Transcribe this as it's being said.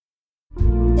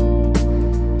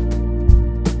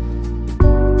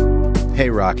Hey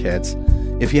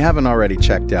Rockheads, if you haven't already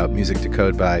checked out Music to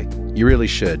Code By, you really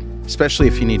should, especially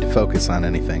if you need to focus on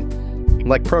anything,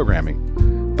 like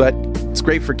programming. But it's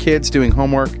great for kids doing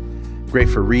homework, great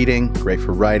for reading, great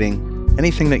for writing,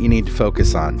 anything that you need to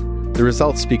focus on. The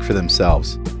results speak for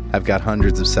themselves. I've got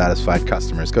hundreds of satisfied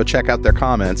customers. Go check out their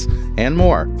comments and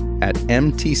more at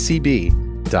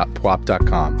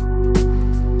mtcb.pwop.com.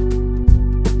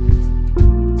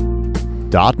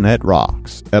 .NET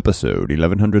Rocks, episode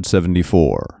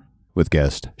 1174, with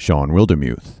guest Shawn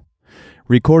Wildermuth.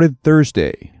 Recorded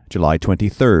Thursday, July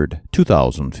 23rd,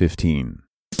 2015.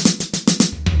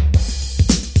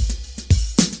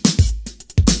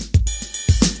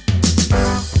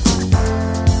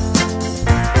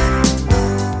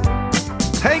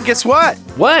 Hey, guess what?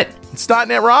 What? It's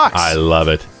 .NET Rocks. I love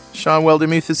it. Shawn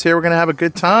Wildermuth is here. We're going to have a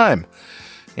good time.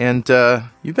 And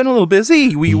you've been a little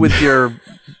busy with your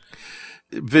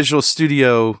Visual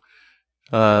Studio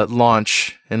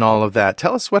launch and all of that.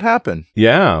 Tell us what happened.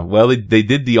 Yeah, well, they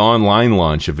did the online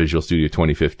launch of Visual Studio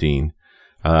 2015.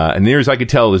 And near as I could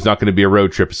tell, there's not going to be a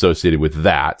road trip associated with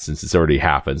that since it's already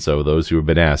happened. So those who have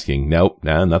been asking, nope,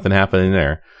 nothing happening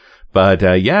there.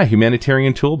 But yeah,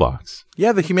 Humanitarian Toolbox.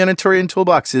 Yeah, the Humanitarian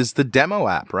Toolbox is the demo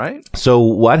app, right? So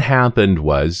what happened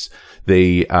was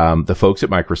the folks at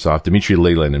Microsoft, Dmitry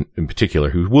Leyland in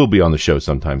particular, who will be on the show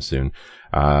sometime soon,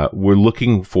 we're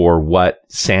looking for what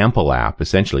sample app,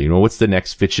 essentially. What's the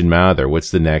next Fitch and Mather?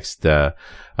 What's the next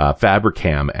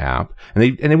Fabricam app?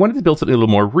 And they wanted to build something a little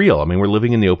more real. I mean, we're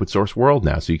living in the open source world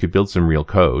now, so you could build some real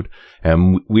code.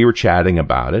 And we were chatting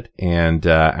about it. And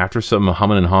after some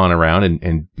humming and hawing around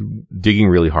and digging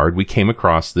really hard, we came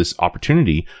across this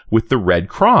opportunity with the Red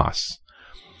Cross.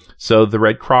 So the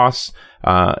Red Cross,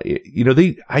 you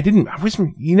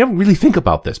never really think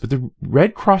about this, but the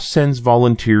Red Cross sends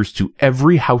volunteers to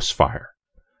every house fire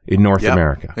in North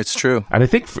America. It's true. And I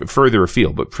think further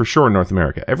afield, but for sure in North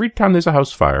America. Every time there's a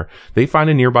house fire, they find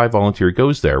a nearby volunteer who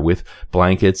goes there with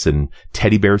blankets and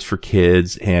teddy bears for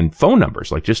kids and phone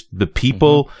numbers, like just the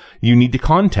people you need to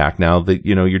contact now that,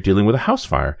 you're dealing with a house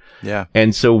fire. Yeah.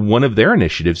 And so one of their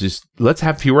initiatives is let's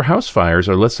have fewer house fires,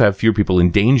 or let's have fewer people in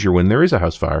danger when there is a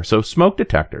house fire. So smoke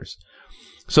detectors.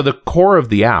 So the core of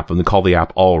the app, and they call the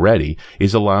app Already,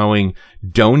 is allowing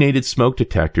donated smoke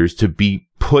detectors to be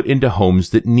put into homes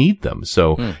that need them.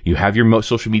 So you have your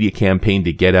social media campaign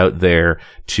to get out there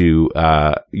to,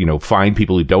 find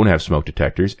people who don't have smoke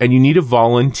detectors, and you need a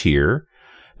volunteer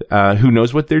who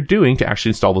knows what they're doing to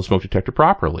actually install the smoke detector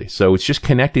properly. So it's just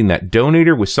connecting that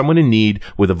donator with someone in need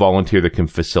with a volunteer that can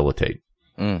facilitate.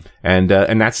 And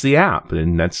that's the app,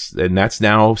 and that's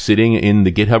now sitting in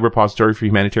the GitHub repository for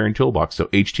Humanitarian Toolbox. So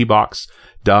htbox.org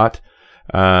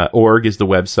is the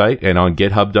website, and on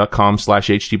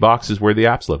github.com/htbox is where the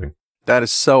app's living. that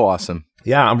is so awesome.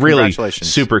 Yeah, I'm really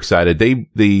super excited.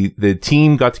 The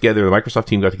team got together, the Microsoft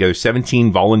team got together,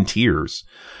 17 volunteers,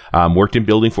 worked in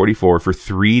Building 44 for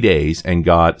 3 days and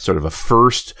got sort of a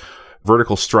first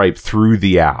vertical stripe through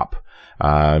the app.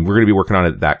 We're going to be working on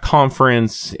it at that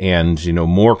conference, and,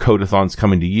 more codeathons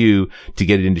coming to you to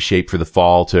get it into shape for the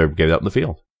fall to get it out in the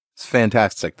field. It's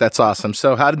fantastic. That's awesome.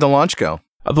 So how did the launch go?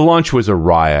 The launch was a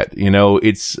riot.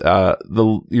 It's,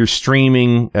 you're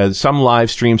streaming, some live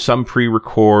stream, some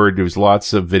pre-record. There was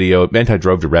lots of video. It meant I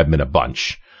drove to Redmond a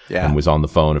bunch. Yeah. And was on the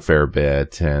phone a fair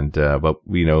bit. And, but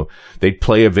they'd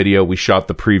play a video we shot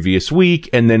the previous week,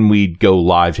 and then we'd go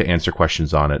live to answer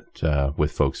questions on it,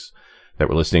 with folks that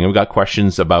were listening. And we got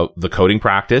questions about the coding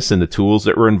practice and the tools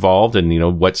that were involved,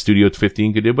 and, what Studio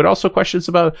 15 could do, but also questions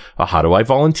about how do I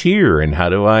volunteer, and how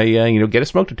do I, get a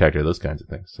smoke detector, those kinds of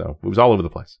things. So it was all over the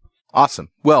place. Awesome.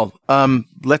 Well,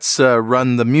 let's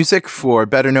run the music for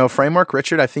Better Know Framework.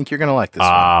 Richard, I think you're going to like this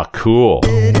one. Cool.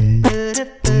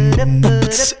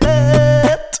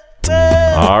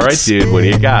 All right, dude, what do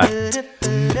you got?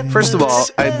 First of all,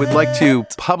 I would like to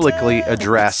publicly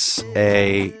address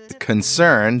a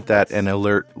concern that an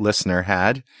alert listener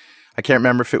had. I can't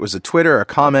remember if it was a Twitter or a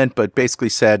comment, but basically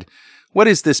said, what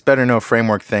is this Better Know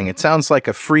Framework thing? It sounds like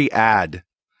a free ad.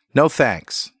 No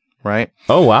thanks, right?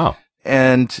 Oh, wow.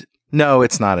 And no,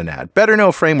 it's not an ad. Better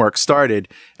Know Framework started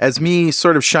as me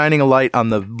sort of shining a light on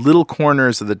the little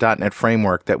corners of the .NET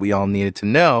framework that we all needed to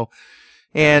know.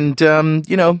 And,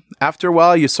 after a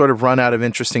while, you sort of run out of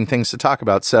interesting things to talk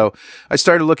about. So I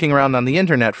started looking around on the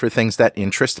internet for things that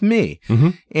interest me. Mm-hmm.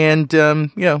 And,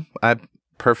 I'm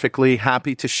perfectly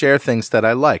happy to share things that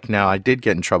I like. Now, I did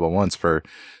get in trouble once for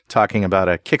talking about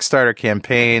a Kickstarter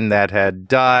campaign that had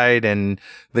died, and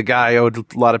the guy owed a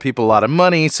lot of people a lot of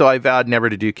money. So I vowed never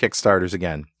to do Kickstarters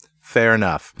again. Fair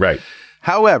enough. Right.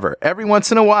 However, every once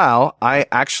in a while, I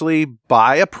actually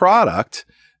buy a product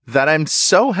that I'm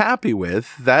so happy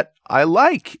with that I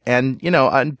like. And,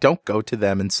 I don't go to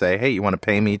them and say, hey, you want to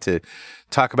pay me to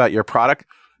talk about your product?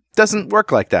 Doesn't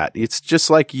work like that. It's just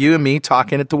like you and me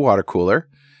talking at the water cooler.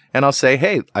 And I'll say,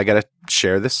 hey, I got to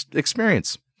share this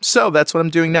experience. So that's what I'm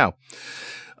doing now.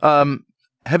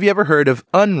 Have you ever heard of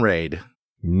Unraid?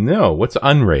 No. What's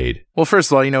Unraid? Well,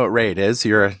 first of all, you know what RAID is.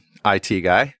 You're an IT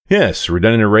guy. Yes,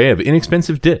 redundant array of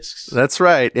inexpensive disks. That's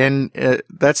right. And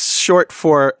that's short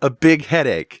for a big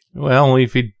headache. Well, only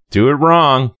if you do it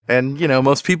wrong. And,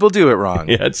 most people do it wrong.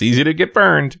 Yeah, it's easy to get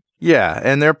burned. Yeah,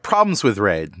 and there are problems with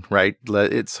RAID, right?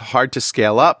 It's hard to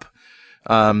scale up,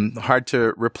 hard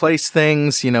to replace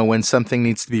things. When something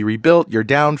needs to be rebuilt, you're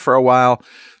down for a while.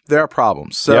 There are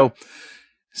problems.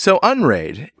 So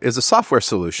Unraid is a software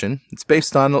solution. It's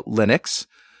based on Linux,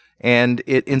 and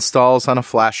it installs on a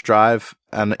flash drive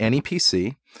on any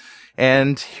PC.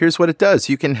 And here's what it does.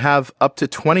 You can have up to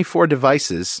 24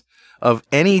 devices of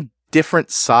any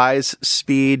different size,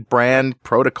 speed, brand,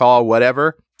 protocol,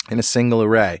 whatever, in a single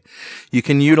array. You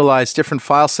can utilize different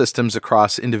file systems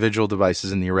across individual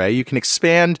devices in the array. You can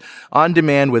expand on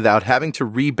demand without having to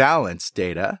rebalance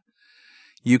data.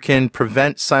 You can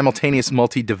prevent simultaneous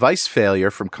multi-device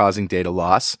failure from causing data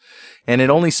loss. And it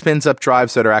only spins up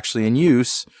drives that are actually in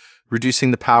use,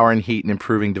 reducing the power and heat and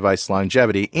improving device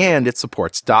longevity. And it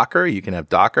supports Docker. You can have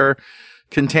Docker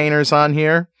containers on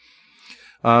here.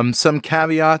 Some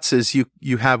caveats is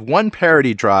you have one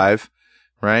parity drive,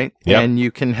 right? Yep. And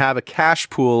you can have a cache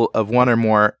pool of one or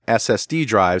more SSD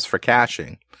drives for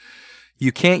caching.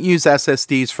 You can't use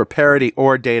SSDs for parity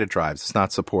or data drives. It's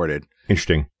not supported.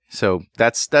 Interesting. So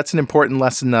that's an important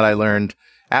lesson that I learned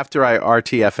after I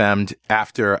RTFM'd,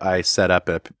 after I set up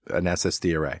an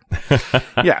SSD array.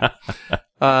 Yeah.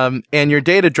 And your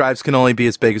data drives can only be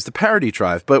as big as the parity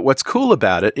drive. But what's cool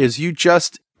about it is you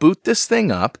just boot this thing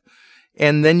up,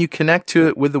 and then you connect to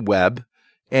it with the web,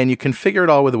 and you configure it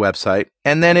all with a website.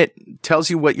 And then it tells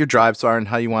you what your drives are and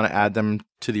how you want to add them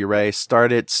to the array,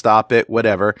 start it, stop it,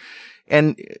 whatever.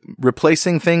 And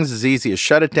replacing things is easy as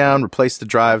shut it down, replace the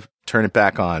drive, turn it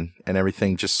back on, and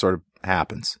everything just sort of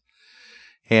happens.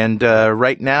 And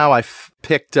right now I've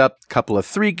picked up a couple of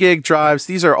 3 gig drives.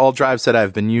 These are all drives that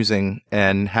I've been using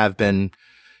and have been,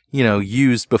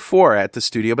 used before at the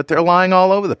studio, but they're lying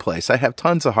all over the place. I have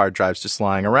tons of hard drives just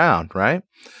lying around, right?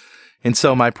 And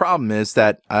so my problem is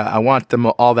that I want them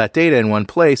all that data in one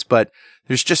place, but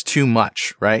there's just too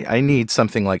much, right? I need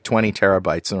something like 20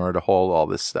 terabytes in order to hold all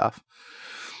this stuff.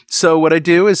 So what I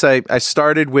do is I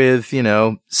started with,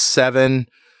 7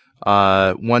 1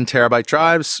 terabyte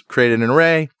drives, created an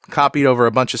array, copied over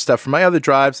a bunch of stuff from my other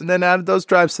drives, and then added those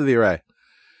drives to the array.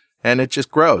 And it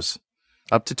just grows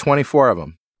up to 24 of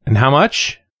them. And how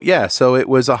much? Yeah, so it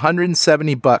was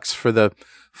 $170 for the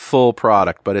full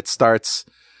product, but it starts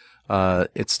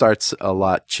a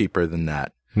lot cheaper than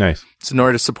that. Nice. So in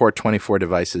order to support 24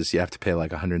 devices, you have to pay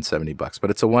like $170, but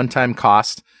it's a one-time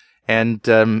cost, and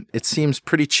it seems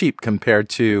pretty cheap compared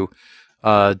to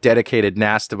a dedicated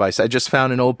NAS device. I just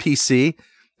found an old PC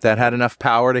that had enough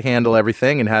power to handle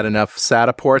everything and had enough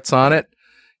SATA ports on it.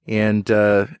 And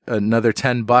another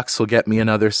 $10 will get me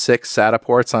another 6 SATA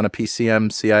ports on a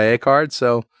PCM CIA card.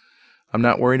 So I'm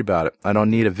not worried about it. I don't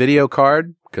need a video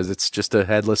card because it's just a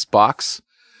headless box.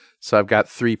 So I've got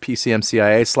 3 PCM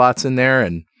CIA slots in there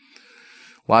and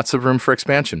lots of room for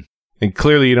expansion. And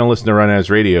clearly you don't listen to Run As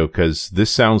Radio because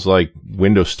this sounds like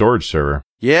Windows Storage Server.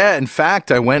 Yeah, in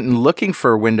fact, I went and looking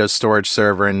for a Windows Storage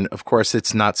Server, and of course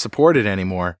it's not supported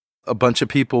anymore. A bunch of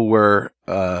people were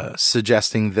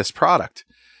suggesting this product,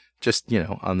 just,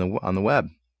 on the web.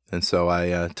 And so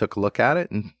I took a look at it,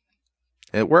 and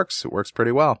it works. It works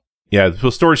pretty well. Yeah,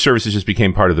 well, storage services just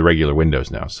became part of the regular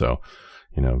Windows now. So,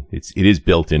 it is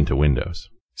built into Windows.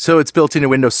 So it's built into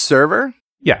Windows Server?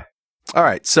 Yeah. All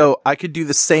right. So I could do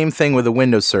the same thing with a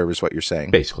Windows Server is what you're saying.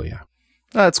 Basically, yeah.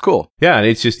 Oh, that's cool. Yeah, and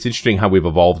it's just interesting how we've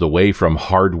evolved away from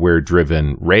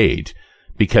hardware-driven RAID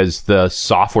because the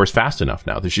software's fast enough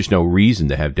now. There's just no reason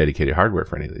to have dedicated hardware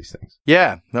for any of these things.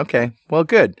 Yeah. Okay. Well,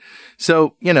 good.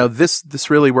 So, this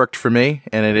really worked for me,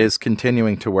 and it is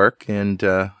continuing to work, and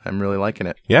I'm really liking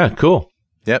it. Yeah, cool.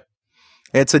 Yep.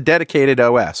 It's a dedicated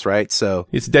OS, right? So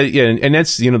it's and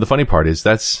that's the funny part is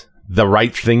that's the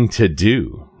right thing to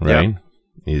do, right? Yep.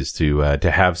 Is to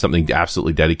have something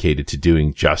absolutely dedicated to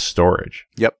doing just storage.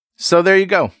 Yep. So there you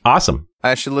go. Awesome.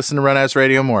 I should listen to Run As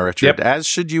Radio more, Richard. Yep. As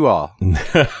should you all.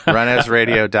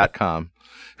 runasradio.com.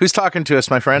 Who's talking to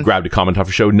us, my friend? Grabbed a comment off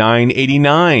of show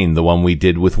 989, the one we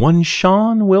did with one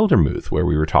Shawn Wildermuth, where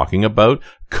we were talking about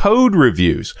Code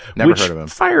Reviews, Never which heard of him.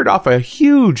 fired off a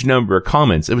huge number of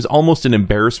comments. It was almost an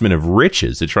embarrassment of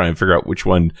riches to try and figure out which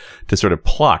one to sort of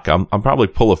pluck. I'll probably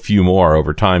pull a few more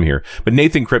over time here. But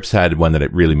Nathan Cripps had one that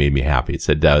it really made me happy. It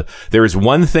said, there is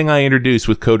one thing I introduce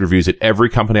with code reviews at every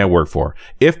company I work for.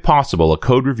 If possible, a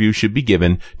code review should be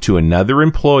given to another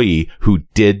employee who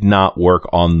did not work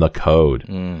on the code.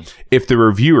 If the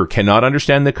reviewer cannot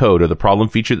understand the code or the problem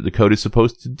feature that the code is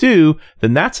supposed to do,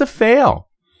 then that's a fail.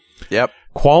 Yep.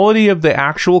 Quality of the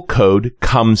actual code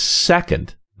comes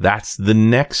second. That's the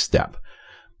next step.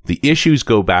 The issues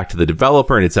go back to the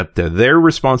developer, and it's up to their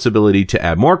responsibility to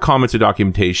add more comments or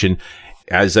documentation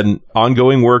as an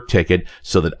ongoing work ticket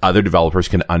so that other developers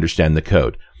can understand the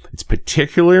code. It's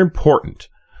particularly important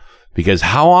because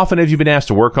how often have you been asked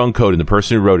to work on code and the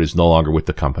person who wrote it is no longer with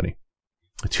the company?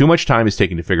 Too much time is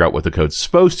taken to figure out what the code's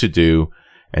supposed to do,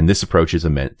 and this approach is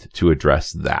meant to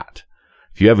address that.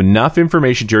 If you have enough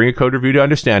information during a code review to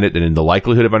understand it, then the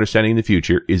likelihood of understanding in the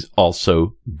future is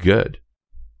also good.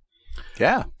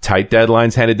 Yeah. Tight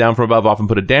deadlines handed down from above often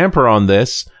put a damper on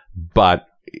this, but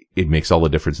it makes all the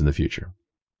difference in the future.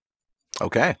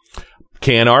 Okay.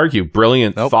 Can't argue.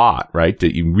 Brilliant thought, right?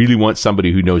 That you really want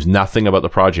somebody who knows nothing about the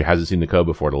project, hasn't seen the code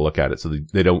before, to look at it so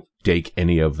they don't take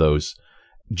any of those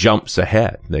jumps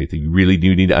ahead. They really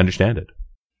do need to understand it.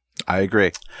 I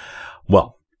agree.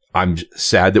 Well, I'm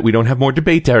sad that we don't have more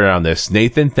debate around this.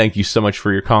 Nathan, thank you so much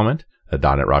for your comment. The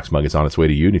 .NET Rocks mug is on its way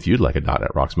to you. And if you'd like a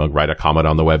 .NET Rocks mug, write a comment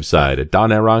on the website at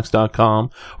 .NETRocks.com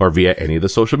or via any of the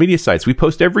social media sites. We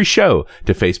post every show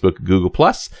to Facebook, Google+.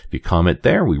 If you comment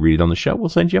there, we read it on the show, we'll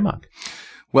send you a mug.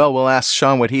 Well, we'll ask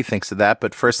Shawn what he thinks of that,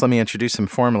 but first let me introduce him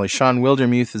formally. Shawn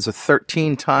Wildermuth is a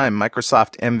 13-time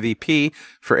Microsoft MVP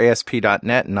for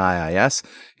ASP.NET and IIS.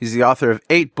 He's the author of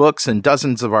 8 books and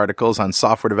dozens of articles on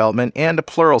software development and a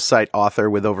Pluralsight author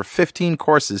with over 15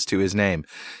 courses to his name.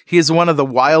 He is one of the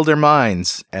Wilder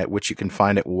Minds, at which you can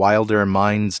find at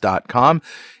wilderminds.com,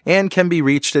 and can be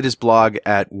reached at his blog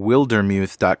at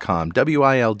wildermuth.com,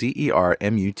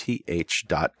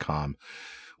 WILDERMUTH.com.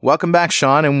 Welcome back,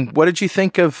 Shawn. And what do you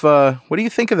think of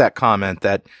that comment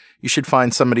that you should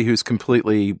find somebody who's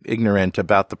completely ignorant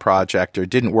about the project or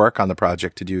didn't work on the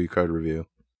project to do a code review?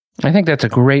 I think that's a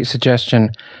great suggestion.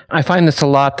 I find this a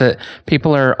lot, that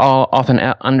people are all often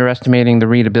underestimating the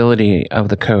readability of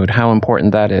the code, how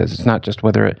important that is. It's not just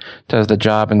whether it does the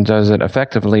job and does it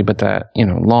effectively, but that,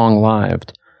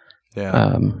 long-lived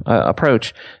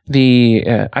approach.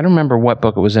 I don't remember what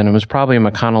book it was in. It was probably a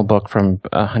McConnell book from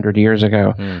 100 years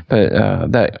ago. But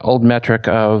that old metric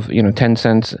of 10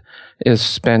 cents is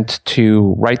spent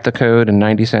to write the code and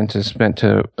 90 cents is spent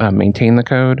to maintain the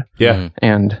code. Yeah.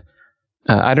 And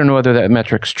I don't know whether that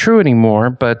metric's true anymore,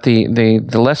 but the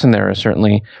lesson there is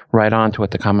certainly right on to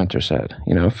what the commenter said.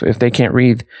 If they can't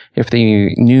read, if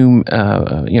the new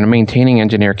maintaining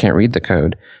engineer can't read the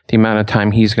code, the amount of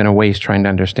time he's going to waste trying to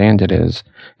understand it is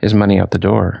money out the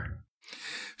door.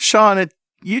 Shawn,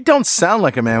 you don't sound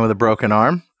like a man with a broken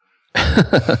arm.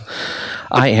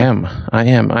 I am.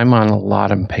 I'm on a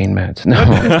lot of pain meds. No,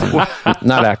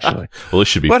 not actually. Well, this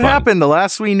should be What fun. happened? The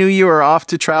last we knew, you were off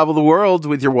to travel the world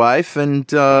with your wife, and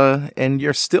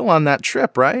you're still on that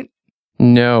trip, right?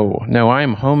 No, I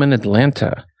am home in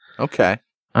Atlanta. Okay.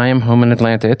 I am home in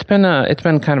Atlanta. It's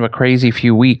been kind of a crazy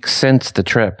few weeks since the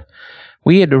trip.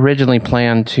 We had originally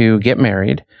planned to get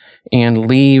married and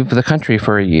leave the country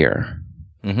for a year.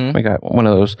 Mm-hmm. We got one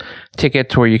of those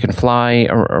tickets where you can fly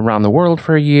around the world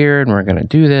for a year, and we're going to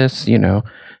do this.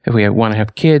 If we want to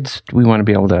have kids, we want to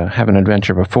be able to have an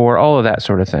adventure before, all of that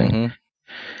sort of thing. Mm-hmm.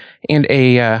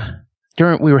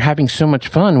 And we were having so much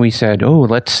fun, we said,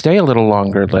 let's stay a little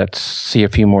longer. Let's see a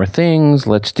few more things.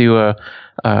 Let's do a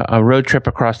road trip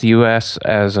across the U.S.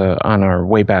 on our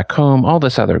way back home. All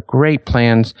this other great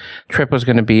plans. Trip was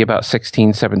going to be about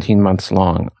 16, 17 months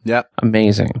long. Yep.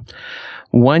 Amazing.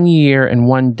 1 year and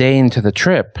 1 day into the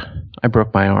trip, I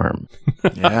broke my arm.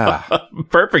 Yeah.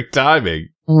 Perfect timing.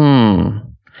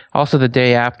 Also the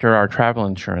day after our travel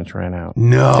insurance ran out.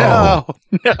 No.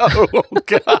 Oh,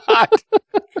 God.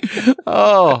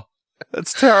 Oh,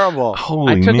 that's terrible.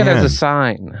 Holy I took man. it as a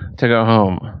sign to go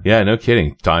home. Yeah, no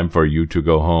kidding. Time for you to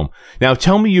go home. Now,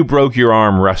 tell me you broke your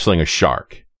arm wrestling a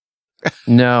shark.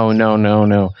 No.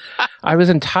 I was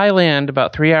in Thailand,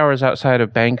 about 3 hours outside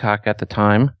of Bangkok at the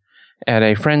time, at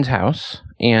a friend's house,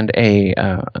 and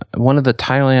one of the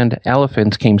Thailand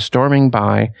elephants came storming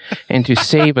by, and to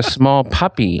save a small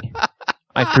puppy,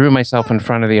 I threw myself in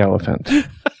front of the elephant.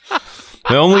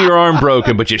 Not only your arm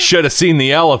broken, but you should have seen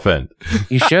the elephant.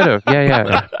 You should have.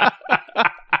 Yeah.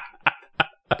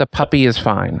 The puppy is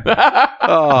fine.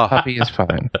 Oh, Puppy is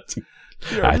fine.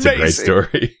 That's a great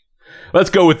story. Let's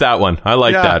go with that one. I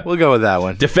like that. We'll go with that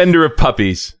one. Defender of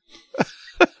puppies.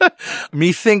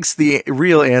 Methinks the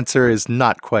real answer is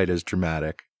not quite as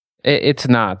dramatic. It's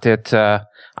not.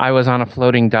 I was on a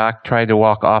floating dock, tried to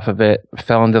walk off of it,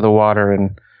 fell into the water,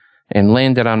 and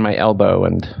landed on my elbow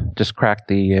and just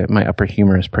cracked my upper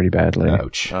humerus pretty badly.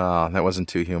 Ouch. Oh, that wasn't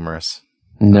too humorous.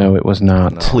 No, it was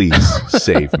not. Please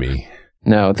save me.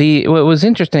 No, what was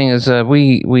interesting is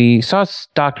we saw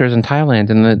doctors in Thailand,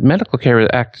 and the medical care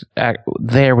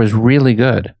there was really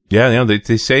good. Yeah,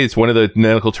 they say it's one of the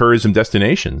medical tourism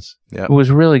destinations. Yeah, it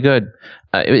was really good.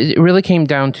 It really came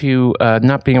down to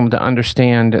not being able to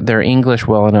understand their English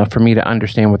well enough for me to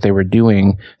understand what they were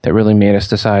doing. That really made us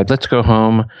decide, let's go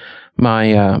home.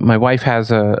 My wife has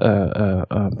a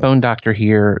bone doctor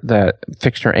here that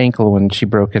fixed her ankle when she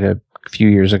broke it a few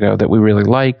years ago that we really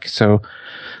like. So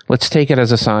let's take it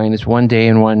as a sign. It's 1 day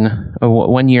and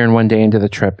 1 year and 1 day into the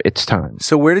trip. It's time.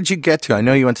 So where did you get to? I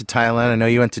know you went to Thailand. I know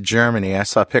you went to Germany. I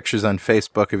saw pictures on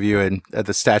Facebook of you at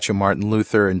the statue of Martin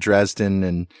Luther in Dresden.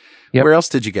 And where else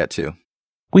did you get to?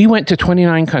 We went to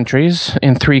 29 countries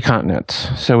in 3 continents.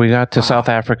 So we got to South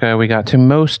Africa. We got to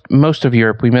most of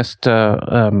Europe. We missed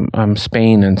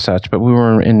Spain and such, but we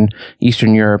were in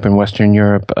Eastern Europe and Western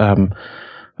Europe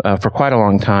for quite a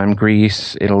long time.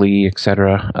 Greece, Italy,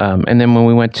 etc. And then when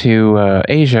we went to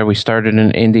Asia, we started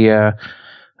in India,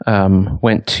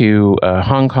 went to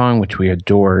Hong Kong, which we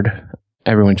adored.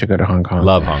 Everyone should go to Hong Kong.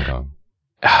 Love Hong Kong.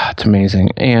 It's amazing.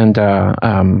 And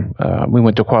we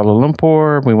went to Kuala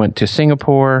Lumpur, we went to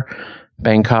Singapore,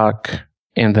 Bangkok,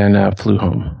 and then flew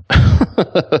home.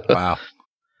 Wow.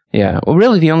 Yeah. Well,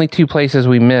 really, the only 2 places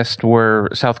we missed were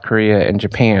South Korea and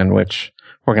Japan, which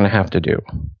we're going to have to do.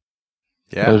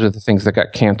 Yeah. Those are the things that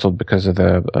got canceled because of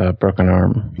the broken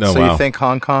arm. Oh, so you think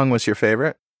Hong Kong was your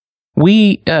favorite?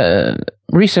 We,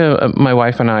 Risa, my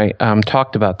wife and I,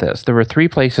 talked about this. There were 3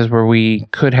 places where we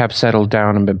could have settled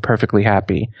down and been perfectly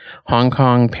happy. Hong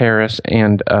Kong, Paris,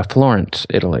 and Florence,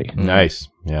 Italy. Nice.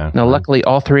 Yeah. Now, luckily,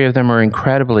 all 3 of them are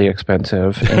incredibly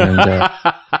expensive. And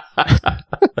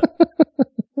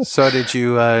So did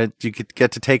you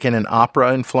get to take in an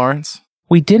opera in Florence?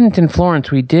 We didn't in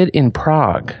Florence. We did in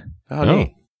Prague. Oh,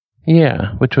 neat.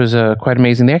 Yeah, which was quite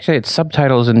amazing. They actually had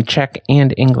subtitles in Czech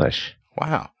and English.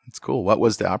 Wow. That's cool. What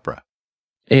was the opera?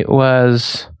 It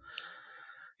was,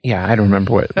 I don't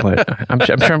remember what I'm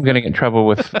sure I'm going to get in trouble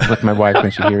with my wife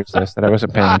when she hears this, that I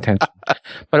wasn't paying attention.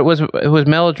 But it was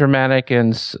melodramatic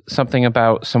and something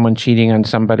about someone cheating on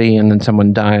somebody and then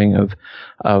someone dying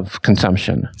of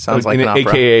consumption. Sounds like an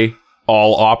opera. AKA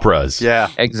all operas. Yeah.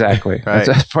 Exactly. Right.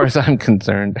 As far as I'm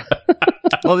concerned.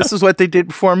 Well, this is what they did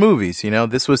before movies.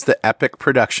 This was the epic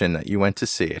production that you went to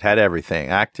see. It had everything: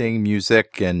 acting,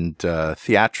 music, and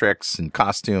theatrics and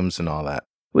costumes and all that.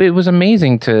 It was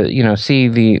amazing to, see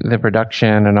the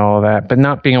production and all of that, but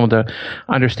not being able to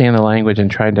understand the language and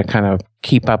trying to kind of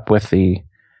keep up with the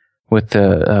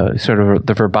sort of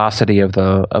the verbosity of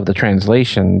the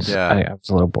translations. Yeah. I was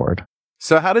a little bored.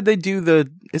 So how did they do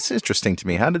it's interesting to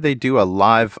me. How did they do a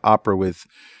live opera with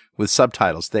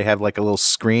subtitles? They have like a little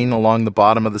screen along the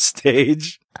bottom of the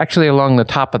stage? Actually, along the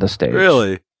top of the stage.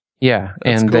 Really? Yeah.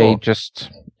 That's and cool. they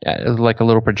just, like a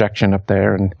little projection up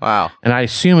there. And wow. And I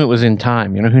assume it was in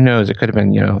time. Who knows? It could have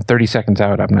been, 30 seconds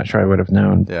out. I'm not sure I would have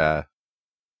known. Yeah.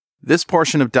 This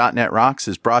portion of .NET Rocks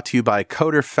is brought to you by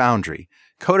Coder Foundry.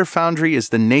 Coder Foundry is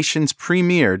the nation's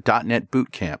premier .NET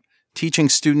bootcamp, teaching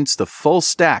students the full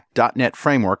stack .NET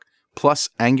framework plus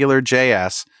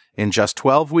AngularJS in just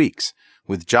 12 weeks,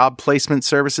 with job placement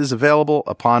services available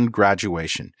upon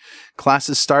graduation.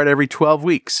 Classes start every 12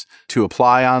 weeks. To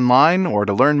apply online or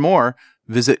to learn more,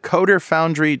 visit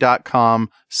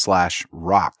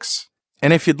coderfoundry.com/rocks.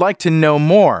 And if you'd like to know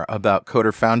more about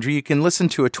Coder Foundry, you can listen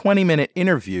to a 20-minute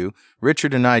interview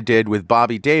Richard and I did with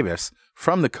Bobby Davis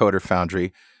from the Coder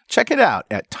Foundry. Check it out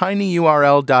at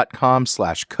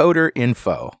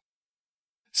tinyurl.com/coderinfo.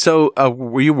 So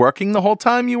were you working the whole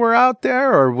time you were out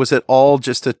there, or was it all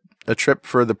just a trip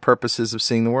for the purposes of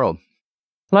seeing the world?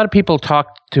 A lot of people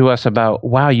talk to us about,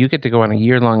 wow, you get to go on a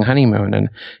year-long honeymoon, and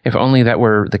if only that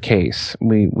were the case.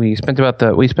 We spent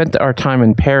our time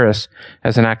in Paris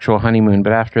as an actual honeymoon,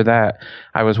 but after that,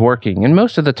 I was working, and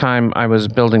most of the time I was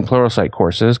building Pluralsight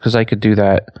courses because I could do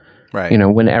that, right?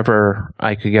 Whenever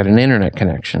I could get an internet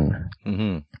connection.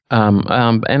 Mm-hmm.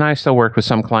 And I still worked with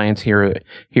some clients here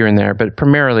and there, but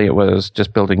primarily it was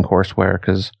just building courseware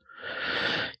because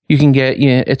you can get,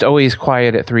 it's always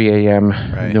quiet at 3 a.m.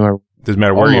 Right. Doesn't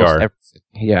matter where you are.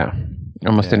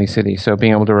 Almost any city. So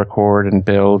being able to record and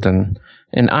build and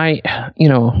I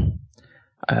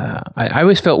I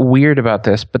always felt weird about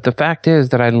this, but the fact is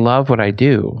that I love what I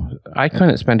do. I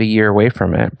couldn't spend a year away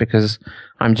from it because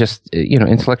I'm just,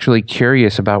 intellectually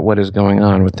curious about what is going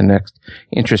on, what the next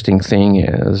interesting thing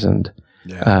is. And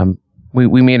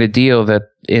we made a deal that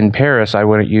in Paris, I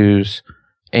wouldn't use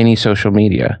any social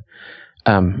media.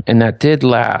 And that did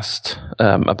last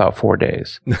about 4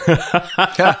 days.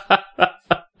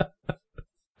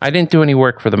 I didn't do any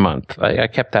work for the month. I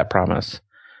kept that promise.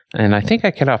 And I think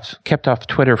I kept off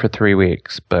Twitter for 3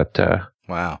 weeks, but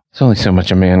wow, there's only so much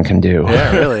a man can do.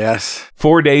 Yeah, really, yes.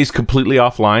 4 days completely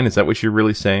offline. Is that what you're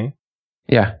really saying?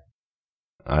 Yeah.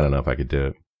 I don't know if I could do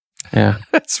it. Yeah.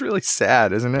 That's really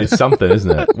sad, isn't it? It's something, isn't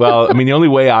it? Well, I mean, the only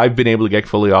way I've been able to get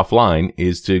fully offline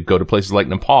is to go to places like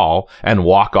Nepal and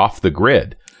walk off the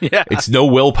grid. Yeah. It's no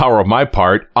willpower of my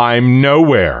part. I'm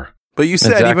nowhere. But you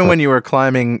said Exactly. even when you were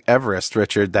climbing Everest,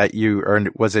 Richard, that you, or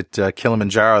was it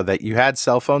Kilimanjaro, that you had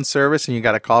cell phone service and you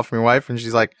got a call from your wife and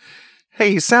she's like, hey,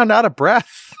 you sound out of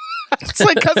breath. It's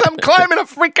like, because I'm climbing a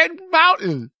freaking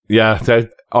mountain. Yeah.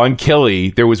 On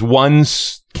Kili, there was one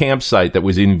campsite that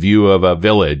was in view of a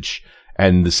village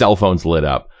and the cell phones lit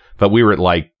up. But we were at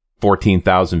like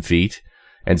 14,000 feet.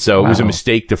 And so it was a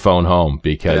mistake to phone home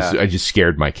because I just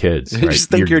scared my kids. You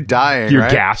just think you're dying, You're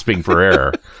right? gasping for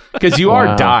air. Because you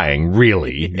are dying,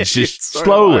 really. It's just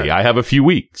slowly. I have a few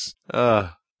weeks.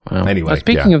 Anyway.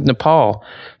 Speaking of Nepal,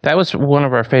 that was one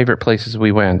of our favorite places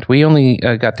we went. We only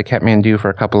got to Kathmandu for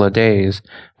a couple of days.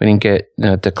 We didn't get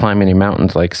to climb any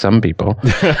mountains like some people.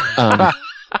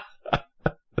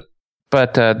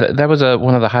 But that was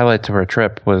one of the highlights of our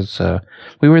trip was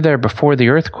we were there before the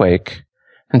earthquake.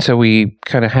 And so we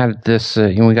kind of had this,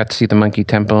 we got to see the Monkey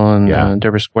Temple and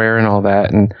Durbar Square and all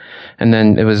that. And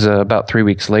then it was about 3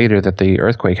 weeks later that the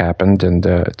earthquake happened. And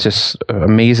just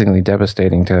amazingly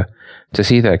devastating to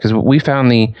see that. Because we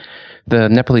found the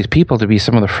Nepalese people to be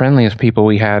some of the friendliest people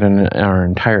we had in our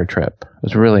entire trip. It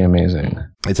was really amazing.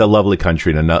 It's a lovely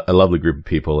country and a lovely group of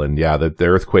people. And the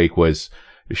earthquake was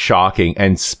shocking.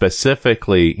 And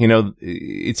specifically,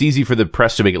 it's easy for the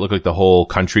press to make it look like the whole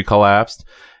country collapsed.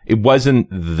 It wasn't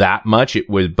that much.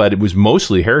 But it was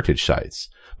mostly heritage sites.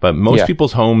 But most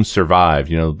people's homes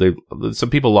survived. Some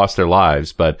people lost their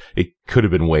lives, but it could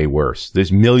have been way worse.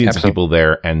 There's millions of people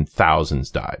there, and thousands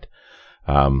died.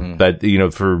 But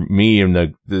for me and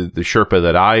the Sherpa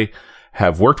that I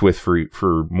have worked with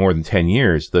for more than 10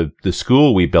 years, the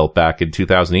school we built back in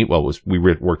 2008. We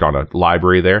worked on a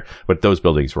library there, but those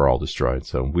buildings were all destroyed.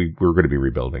 So we were going to be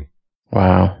rebuilding.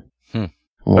 Wow.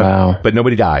 Wow. But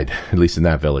nobody died, at least in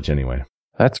that village anyway.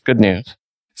 That's good news.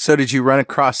 So did you run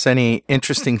across any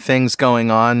interesting things going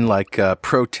on, like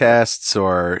protests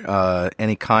or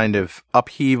any kind of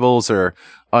upheavals or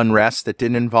unrest that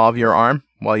didn't involve your arm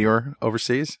while you were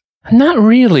overseas? Not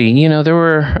really. There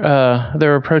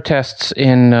were protests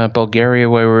in Bulgaria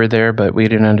while we were there, but we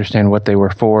didn't understand what they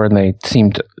were for, and they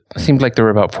seemed like there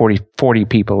were about 40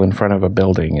 people in front of a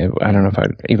building. I don't know if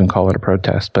I'd even call it a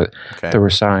protest, but there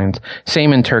were signs.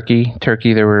 Same in Turkey.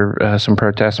 There were some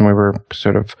protests, and we were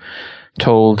sort of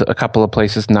told a couple of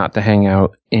places not to hang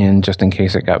out in just in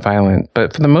case it got violent.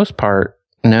 But for the most part,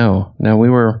 no, we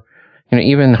were,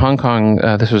 even Hong Kong,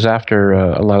 this was after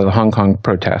a lot of the Hong Kong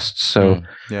protests. So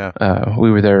we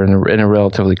were there in a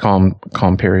relatively calm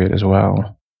period as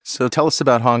well. So tell us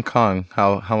about Hong Kong,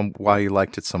 why you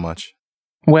liked it so much.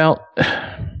 Well,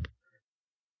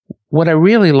 what I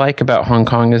really like about Hong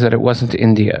Kong is that it wasn't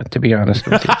India, to be honest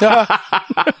with you.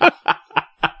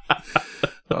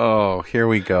 Oh, here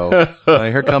we go.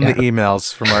 Here come the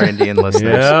emails from our Indian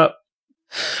listeners. Yeah.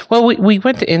 Well, we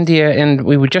went to India and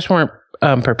we just weren't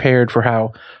prepared for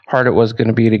how hard it was going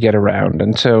to be to get around.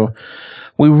 And so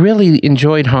we really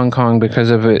enjoyed Hong Kong because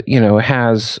of it. It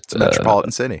has... It's a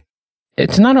metropolitan city.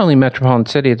 It's not only a metropolitan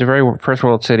city, it's a very first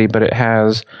world city, but it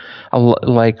has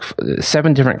like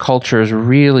 7 different cultures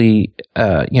really,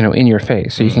 in your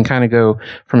face. So you can kind of go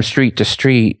from street to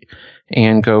street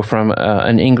and go from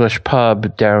an English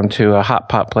pub down to a hot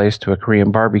pot place to a Korean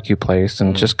barbecue place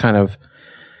and just kind of,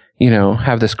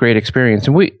 have this great experience.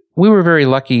 And we were very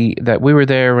lucky that we were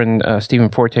there when Stephen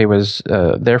Forte was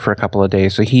there for a couple of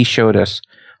days. So he showed us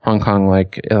Hong Kong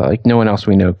like no one else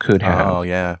we know could have. Oh,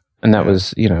 yeah. And that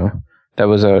was, that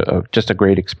was just a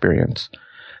great experience.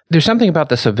 There's something about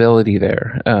the civility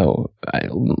there. A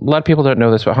lot of people don't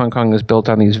know this, but Hong Kong is built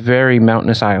on these very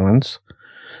mountainous islands.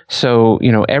 So,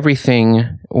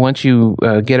 everything, once you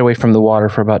get away from the water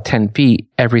for about 10 feet,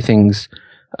 everything's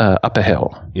up a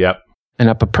hill. Yep. And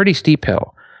up a pretty steep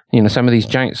hill. Some of these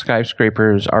giant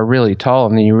skyscrapers are really tall,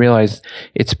 and then you realize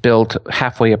it's built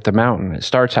halfway up the mountain. It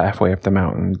starts halfway up the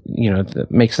mountain, that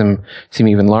makes them seem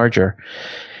even larger.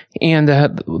 And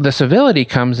the civility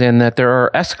comes in that there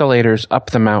are escalators up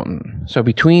the mountain. So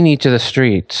between each of the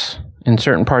streets in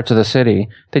certain parts of the city,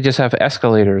 they just have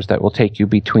escalators that will take you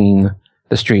between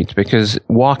the streets, because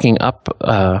walking up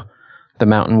the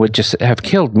mountain would just have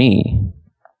killed me.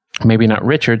 Maybe not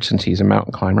Richard, since he's a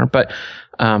mountain climber, but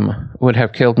would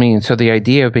have killed me. And so the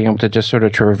idea of being able to just sort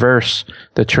of traverse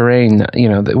the terrain,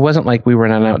 it wasn't like we were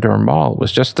in an outdoor mall. It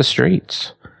was just the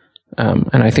streets.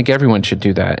 And I think everyone should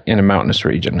do that in a mountainous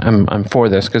region. I'm for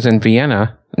this, because in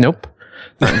Vienna, nope,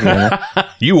 not in Vienna.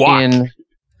 You walk.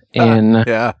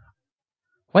 Yeah.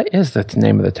 What is the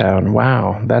name of the town?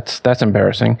 Wow, that's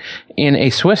embarrassing. In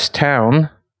a Swiss town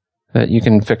that you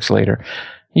can fix later.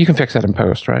 You can fix that in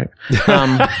post, right?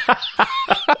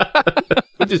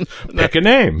 Just pick a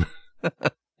name.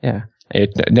 Yeah.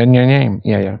 Then your name.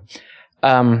 Yeah.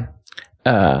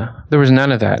 There was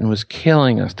none of that, and it was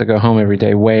killing us to go home every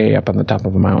day way up on the top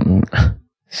of a mountain.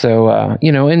 So,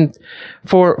 and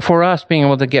for us, being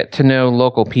able to get to know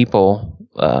local people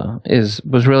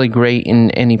was really great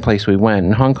in any place we went.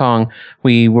 In Hong Kong,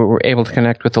 we were able to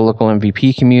connect with the local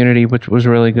MVP community, which was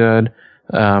really good.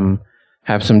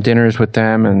 Have some dinners with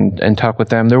them and talk with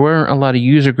them. There weren't a lot of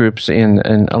user groups in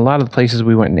a lot of the places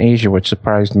we went in Asia, which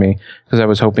surprised me, because I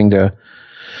was hoping to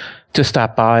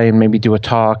stop by and maybe do a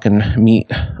talk and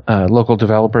meet local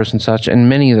developers and such, and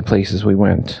many of the places we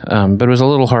went. But it was a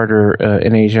little harder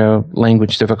in Asia,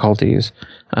 language difficulties.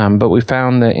 But we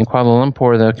found that in Kuala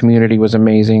Lumpur, the community was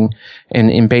amazing. And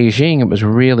in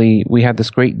Beijing, we had this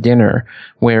great dinner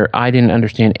where I didn't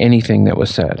understand anything that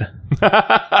was said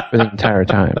for the entire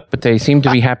time. But they seemed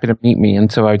to be happy to meet me.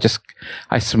 And so I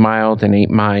smiled and ate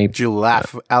my... Did you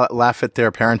laugh at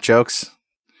their parent jokes?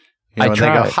 I when tried.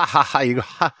 they go, ha, ha, ha, you go,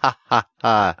 ha, ha, ha,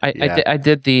 ha. I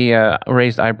did the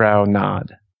raised eyebrow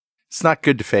nod. It's not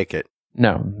good to fake it.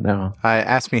 No.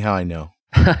 Ask me how I know.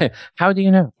 How do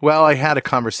you know? Well, I had a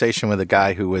conversation with a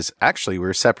guy who was we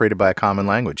were separated by a common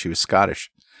language. He was Scottish.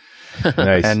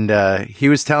 Nice. And he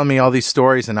was telling me all these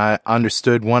stories, and I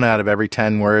understood 1 out of every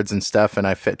 10 words and stuff, and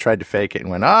I tried to fake it and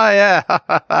went, oh, yeah, ha,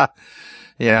 ha, ha.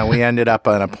 We ended up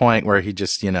on a point where he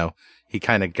just, he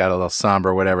kind of got a little somber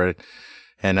or whatever.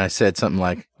 And I said something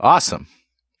like, awesome.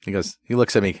 He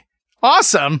looks at me,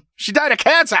 awesome? She died of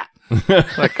cancer.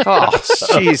 Like, oh,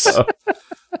 jeez.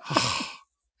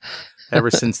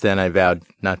 Ever since then, I vowed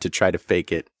not to try to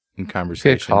fake it in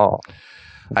conversation. Good call.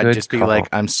 I'd just be like,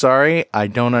 I'm sorry, I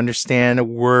don't understand a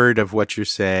word of what you're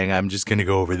saying. I'm just going to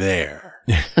go over there.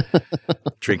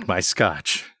 Drink my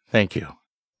scotch. Thank you.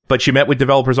 But you met with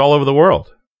developers all over the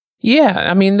world. Yeah,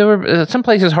 I mean, there were some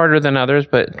places harder than others,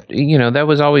 but, that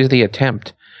was always the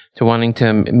attempt to wanting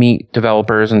to meet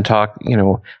developers and talk,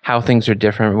 how things are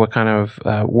different, what kind of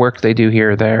work they do here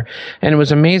or there. And it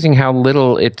was amazing how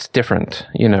little it's different,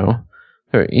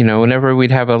 whenever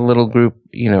we'd have a little group,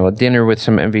 a dinner with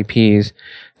some MVPs,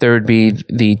 there would be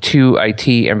the 2 IT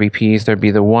MVPs, there'd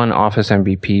be the 1 office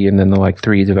MVP, and then the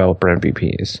 3 developer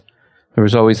MVPs. There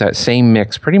was always that same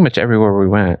mix pretty much everywhere we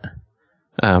went.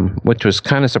 Which was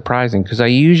kind of surprising, because I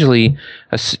usually,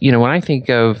 when I think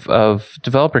of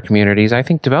developer communities, I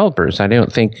think developers. I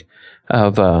don't think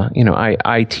of,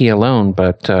 IT alone,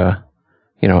 but,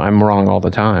 I'm wrong all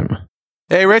the time.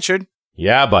 Hey, Richard.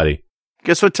 Yeah, buddy.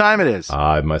 Guess what time it is?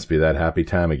 It must be that happy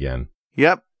time again.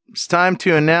 Yep. It's time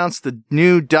to announce the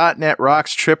new .NET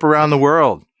Rocks trip around the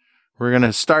world. We're going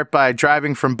to start by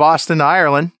driving from Boston to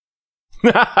Ireland.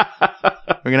 We're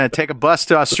going to take a bus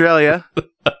to Australia.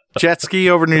 Jet ski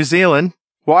over New Zealand,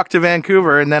 walk to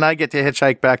Vancouver, and then I get to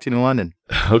hitchhike back to New London.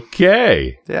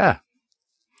 Okay. Yeah.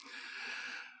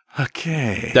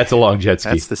 Okay. That's a long jet ski.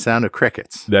 That's the sound of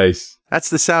crickets. Nice. That's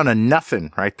the sound of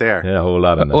nothing right there. Yeah, a whole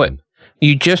lot of nothing. Wait,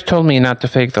 you just told me not to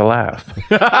fake the laugh.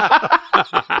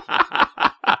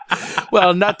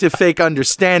 Well, not to fake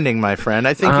understanding, my friend.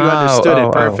 I think you understood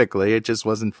it perfectly. It just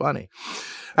wasn't funny.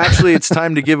 Actually, it's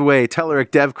time to give away a Telerik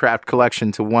DevCraft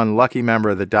collection to one lucky member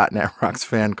of the .NET Rocks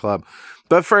fan club.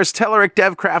 But first, Telerik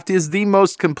DevCraft is the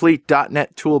most complete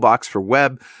 .NET toolbox for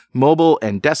web, mobile,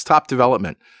 and desktop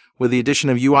development. With the addition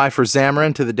of UI for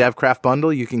Xamarin to the DevCraft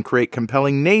bundle, you can create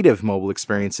compelling native mobile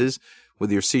experiences with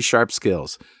your C#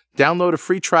 skills. Download a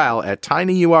free trial at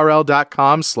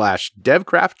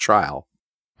tinyurl.com/devcrafttrial.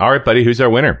 All right, buddy, who's our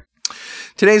winner?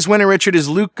 Today's winner, Richard, is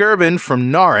Luke Gerben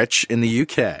from Norwich in the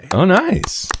UK. Oh,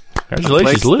 nice.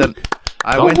 Congratulations, Luke.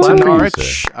 I went to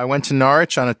Norwich. I went to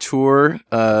Norwich on a tour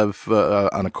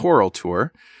on a choral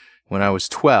tour when I was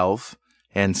 12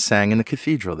 and sang in the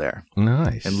cathedral there.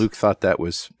 Nice. And Luke thought that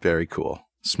was very cool.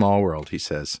 Small world, he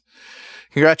says.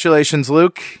 Congratulations,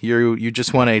 Luke. You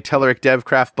just won a Telerik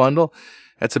DevCraft bundle.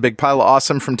 That's a big pile of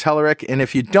awesome from Telerik. And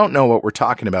if you don't know what we're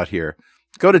talking about here,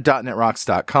 Go to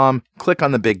 .netrocks.com, click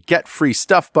on the big Get Free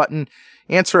Stuff button,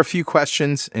 answer a few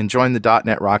questions, and join the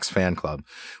 .NET Rocks fan club.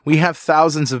 We have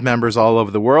thousands of members all over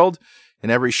the world. In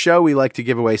every show, we like to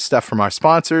give away stuff from our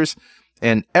sponsors.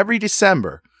 And every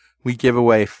December, we give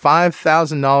away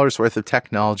 $5,000 worth of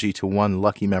technology to one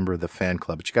lucky member of the fan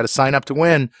club. But you got to sign up to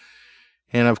win.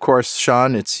 And of course,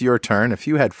 Shawn, it's your turn. If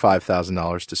you had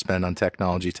 $5,000 to spend on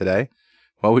technology today,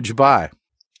 what would you buy?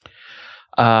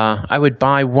 I would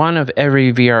buy one of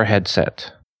every VR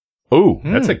headset. Oh,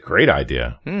 that's a great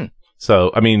idea.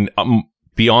 So, I mean,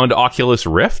 beyond Oculus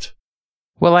Rift?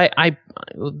 Well,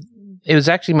 it was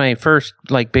actually my first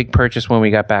big purchase when we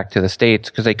got back to the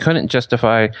States because I couldn't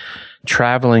justify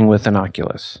traveling with an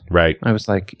Oculus. Right. I was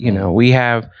like, we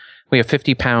have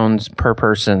 50 pounds per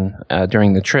person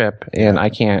during the trip, and I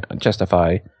can't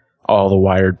justify all the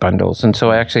wired bundles. And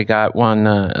so I actually got one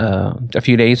a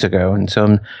few days ago, and so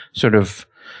I'm sort of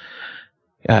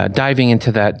diving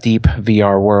into that deep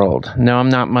VR world. Now, I'm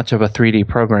not much of a 3D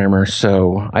programmer,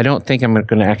 so I don't think I'm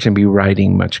going to actually be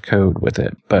writing much code with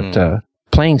it, but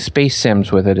playing space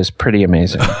sims with it is pretty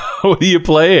amazing. What are you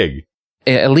playing?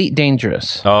 Elite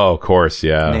Dangerous. Oh, of course,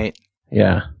 yeah. Nate.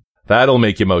 Yeah. That'll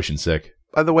make you motion sick.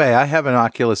 By the way, I have an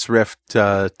Oculus Rift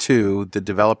 2, the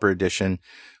developer edition,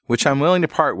 which I'm willing to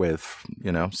part with,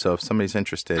 so if somebody's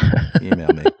interested, email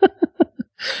me.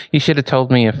 You should have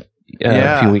told me a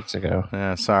few weeks ago.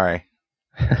 Yeah, sorry.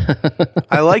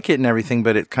 I like it and everything,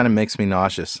 but it kind of makes me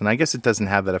nauseous. And I guess it doesn't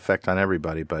have that effect on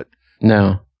everybody, but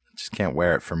no, I just can't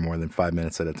wear it for more than 5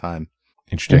 minutes at a time.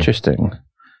 Interesting.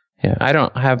 Yeah, I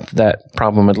don't have that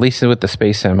problem, at least with the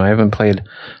Space Sim. I haven't played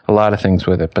a lot of things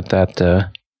with it, but that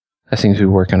seems to be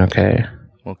working okay.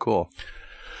 Well, cool.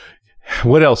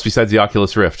 What else besides the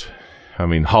Oculus Rift? I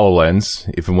mean,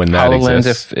 HoloLens, if and when that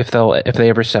exists. if they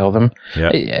ever sell them.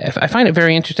 Yeah. I find it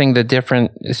very interesting, the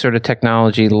different sort of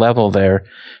technology level there,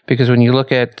 because when you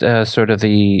look at sort of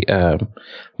the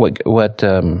what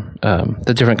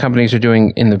the different companies are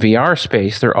doing in the VR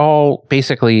space, they're all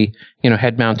basically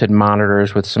head-mounted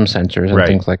monitors with some sensors and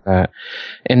things like that.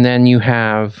 And then you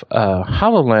have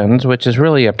HoloLens, which is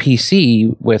really a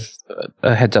PC with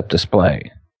a heads-up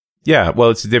display. Yeah, well,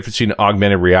 it's the difference between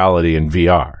augmented reality and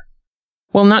VR.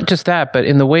 Well, not just that, but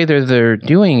in the way they're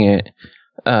doing it,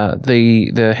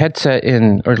 the headset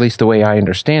or at least the way I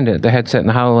understand it, the headset in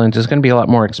the HoloLens is going to be a lot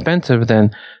more expensive than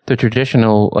the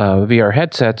traditional VR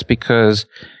headsets because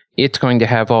it's going to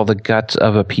have all the guts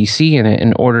of a PC in it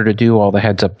in order to do all the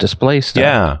heads-up display stuff.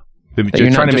 Yeah,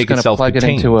 you're trying to make it self-contained. Plug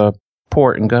it into a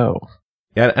port and go.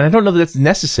 Yeah, and I don't know that that's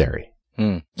necessary.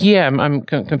 Yeah, I'm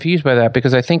confused by that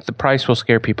because I think the price will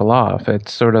scare people off.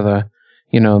 It's sort of the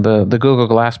Google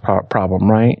Glass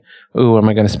problem, right? Ooh, am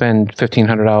I going to spend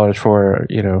 $1,500 for,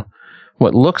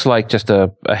 what looks like just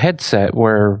a headset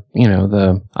where,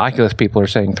 the Oculus people are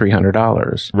saying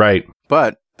 $300. Right.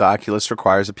 But the Oculus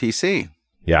requires a PC.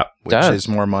 Yeah. Which is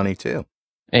more money too.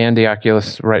 And the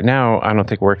Oculus right now, I don't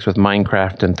think works with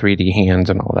Minecraft and 3D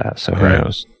hands and all that. So who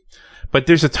knows? But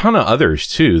there's a ton of others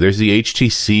too. There's the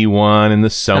HTC one and the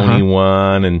Sony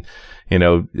one, and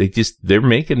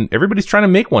everybody's trying to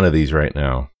make one of these right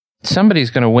now.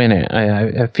 Somebody's going to win it.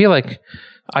 I feel like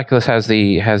Oculus has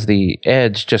the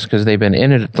edge just because they've been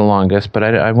in it the longest, but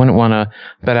I wouldn't want to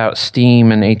bet out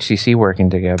Steam and HTC working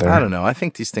together. I don't know. I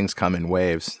think these things come in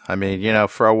waves. I mean,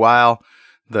 for a while,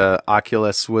 the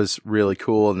Oculus was really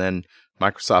cool, and then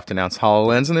Microsoft announced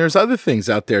HoloLens, and there's other things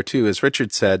out there too, as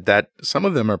Richard said, that some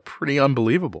of them are pretty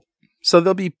unbelievable. So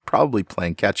they'll be probably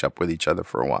playing catch up with each other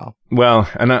for a while. Well,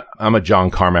 and I'm a John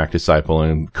Carmack disciple,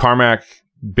 and Carmack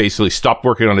basically stopped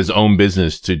working on his own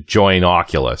business to join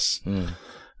Oculus.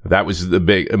 That was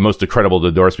the most incredible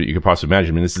endorsement you could possibly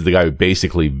imagine. I mean, this is the guy who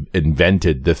basically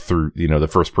invented the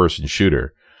first person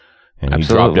shooter, and he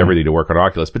dropped everything to work on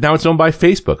Oculus. But now it's owned by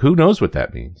Facebook. Who knows what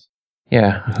that means?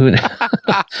 Yeah,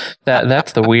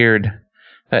 that's the weird.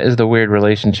 That is the weird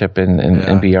relationship in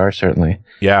VR, certainly.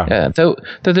 Yeah. Though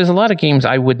there's a lot of games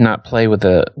I would not play with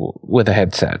a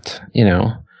headset.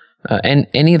 And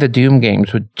any of the Doom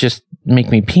games would just make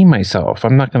me pee myself.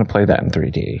 I'm not going to play that in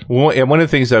 3D. Well, and one of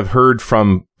the things I've heard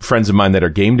from friends of mine that are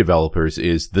game developers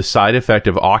is the side effect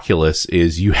of Oculus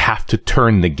is you have to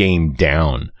turn the game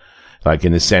down. Like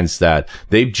in the sense that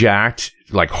they've jacked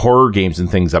horror games and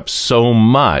things up so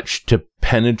much to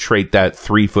penetrate that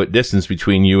 3-foot distance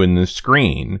between you and the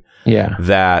screen. Yeah.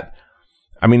 That,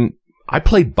 I mean, I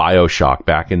played BioShock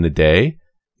back in the day.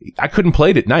 I couldn't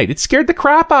play it at night. It scared the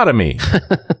crap out of me.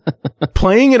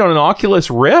 Playing it on an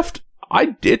Oculus Rift,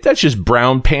 that's just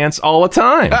brown pants all the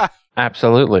time.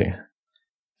 Absolutely.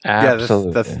 Yeah,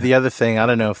 the other thing, I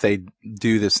don't know if they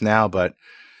do this now, but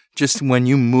just when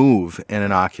you move in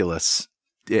an Oculus,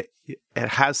 it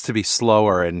has to be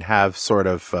slower and have sort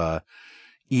of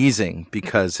easing,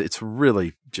 because it's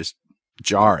really just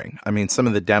jarring. I mean, some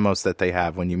of the demos that they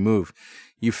have when you move,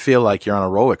 you feel like you're on a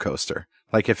roller coaster.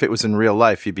 Like if it was in real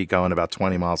life, you'd be going about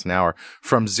 20 miles an hour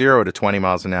from 0 to 20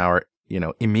 miles an hour,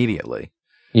 immediately.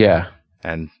 Yeah.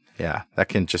 And yeah, that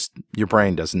can just, your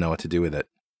brain doesn't know what to do with it.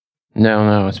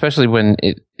 No, especially when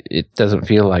it doesn't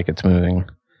feel like it's moving.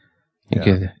 You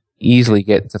could easily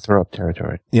get to throw up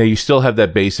territory. Yeah, you still have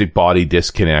that basic body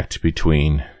disconnect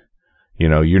between,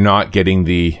 you're not getting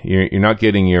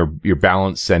your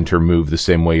balance center move the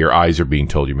same way your eyes are being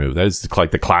told you move. That is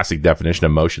like the classic definition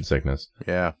of motion sickness.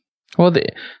 Yeah. Well,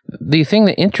 the thing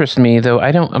that interests me, though,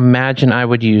 I don't imagine I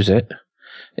would use it,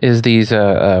 is these,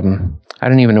 I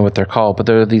don't even know what they're called, but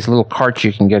there are these little carts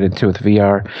you can get into with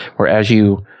VR, where as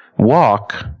you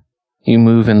walk, you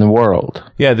move in the world.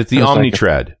 Yeah, that's the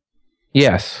OmniTread.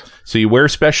 Yes. So you wear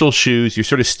special shoes, you're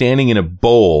sort of standing in a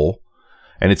bowl,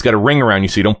 and it's got a ring around you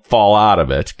so you don't fall out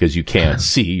of it, because you can't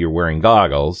see, you're wearing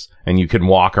goggles, and you can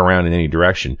walk around in any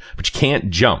direction, but you can't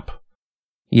jump.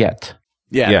 Yet.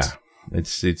 Yeah.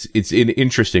 It's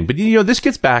interesting. But, this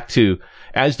gets back to,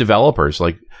 as developers,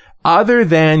 like, other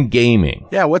than gaming.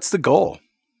 Yeah, what's the goal?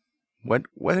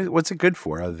 What's it good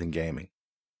for other than gaming?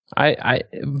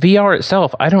 VR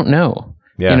itself, I don't know.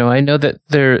 Yeah. I know that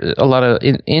there a lot of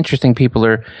interesting people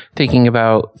are thinking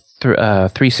about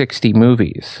 360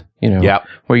 movies,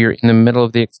 where you're in the middle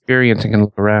of the experience and can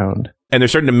look around. And they're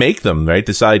starting to make them, right?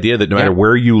 This idea that no matter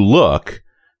where you look,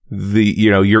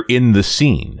 you're in the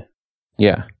scene.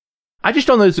 Yeah. I just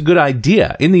don't know it's a good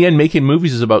idea. In the end, making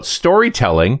movies is about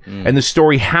storytelling, and the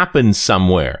story happens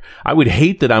somewhere. I would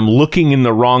hate that I'm looking in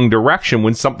the wrong direction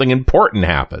when something important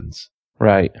happens.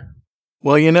 Right.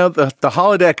 Well, the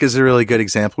holodeck is a really good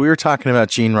example. We were talking about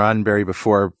Gene Roddenberry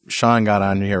before Shawn got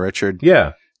on here, Richard.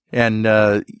 Yeah. And,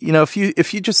 if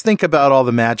you just think about all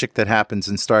the magic that happens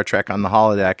in Star Trek on the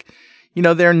holodeck,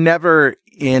 they're never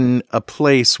in a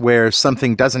place where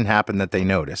something doesn't happen that they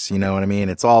notice. You know what I mean?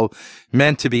 It's all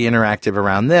meant to be interactive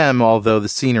around them, although the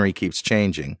scenery keeps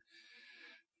changing.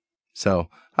 So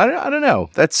I don't know.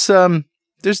 That's,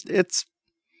 it's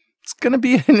going to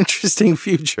be an interesting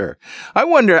future. I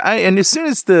wonder, and as soon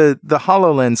as the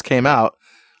HoloLens came out,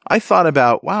 I thought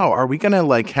about, wow, are we going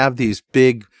to have these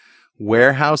big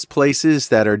warehouse places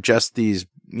that are just these,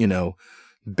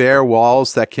 bare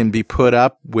walls that can be put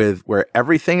up with where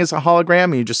everything is a hologram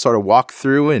and you just sort of walk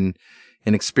through and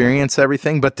experience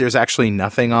everything, but there's actually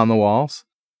nothing on the walls?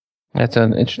 That's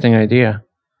an interesting idea.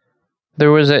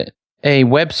 There was a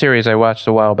web series I watched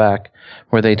a while back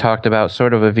where they talked about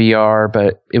sort of a VR,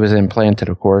 but it was implanted,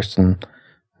 of course, and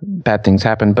bad things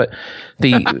happened. But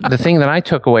the thing that I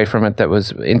took away from it that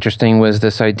was interesting was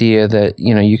this idea that,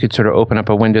 you could sort of open up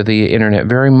a window to the internet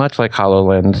very much like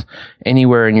HoloLens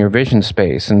anywhere in your vision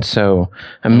space. And so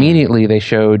immediately they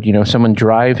showed, someone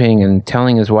driving and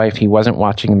telling his wife he wasn't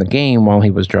watching the game while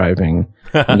he was driving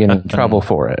and getting in trouble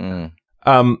for it.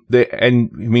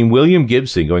 William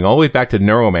Gibson, going all the way back to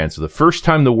Neuromancer, the first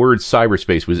time the word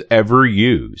cyberspace was ever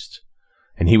used,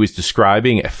 and he was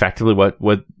describing effectively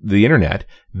what the internet,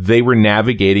 they were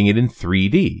navigating it in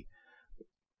 3D.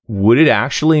 Would it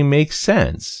actually make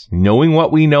sense, knowing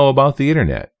what we know about the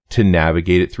internet, to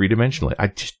navigate it three-dimensionally?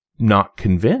 I'm just not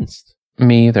convinced.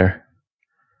 Me either.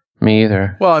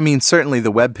 Well, certainly the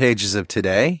web pages of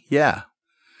today, yeah.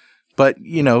 But,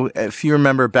 if you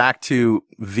remember back to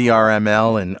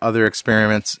VRML and other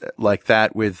experiments like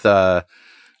that with, that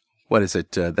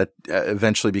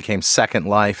eventually became Second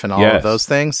Life and all of those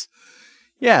things.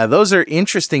 Yeah, those are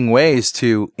interesting ways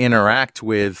to interact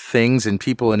with things and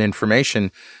people and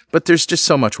information, but there's just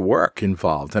so much work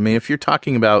involved. If you're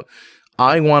talking about,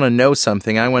 I want to know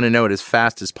something, I want to know it as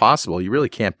fast as possible, you really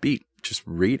can't beat just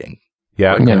reading.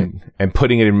 Yeah, and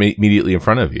putting it immediately in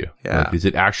front of you. Yeah. Does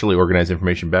it actually organize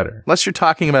information better? Unless you're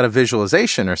talking about a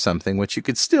visualization or something, which you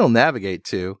could still navigate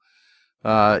to,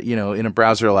 in a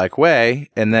browser-like way,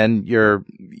 and then you're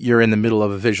in the middle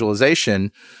of a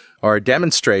visualization or a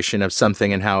demonstration of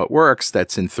something and how it works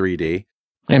that's in 3D.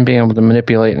 And being able to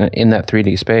manipulate in that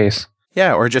 3D space.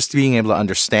 Yeah, or just being able to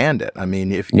understand it.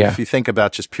 If you think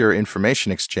about just pure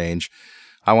information exchange,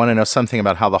 I want to know something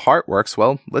about how the heart works.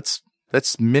 Well, let's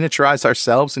miniaturize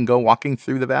ourselves and go walking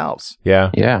through the valves.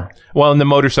 Yeah. Yeah. Well, in the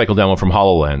motorcycle demo from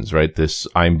HoloLens, right?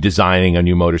 I'm designing a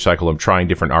new motorcycle. I'm trying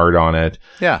different art on it.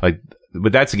 Yeah.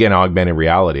 But that's again augmented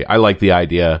reality. I like the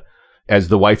idea, as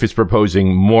the wife is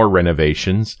proposing more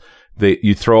renovations,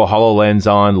 You throw a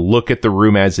HoloLens on, look at the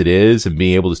room as it is, and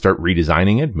being able to start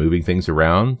redesigning it, moving things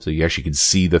around, so you actually can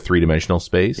see the three-dimensional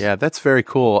space. Yeah, that's very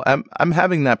cool. I'm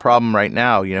having that problem right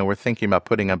now. We're thinking about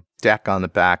putting a deck on the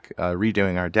back,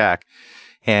 redoing our deck,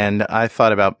 and I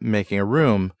thought about making a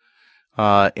room,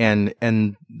 and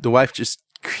the wife just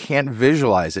can't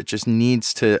visualize it. Just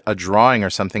needs a drawing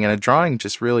or something, and a drawing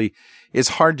just really is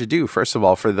hard to do. First of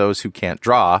all, for those who can't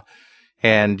draw.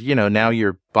 And, now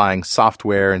you're buying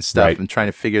software and stuff and trying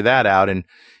to figure that out. And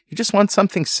you just want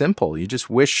something simple. You just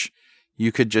wish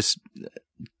you could just,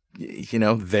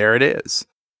 there it is.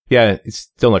 Yeah, it's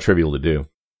still not trivial to do.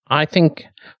 I think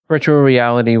virtual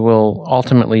reality will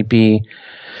ultimately be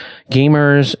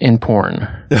gamers and porn.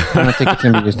 I don't think it's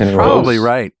going to be used anywhere else. Probably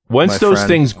right. Once those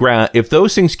things if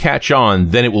those things catch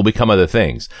on, then it will become other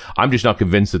things. I'm just not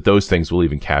convinced that those things will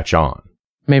even catch on.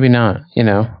 Maybe not.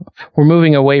 We're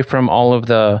moving away from all of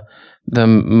the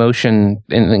motion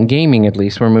in gaming. At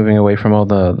least we're moving away from all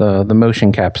the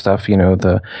motion cap stuff.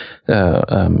 The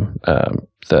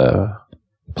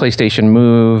PlayStation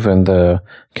Move and the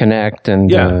Kinect and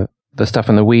the stuff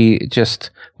in the Wii. Just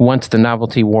once the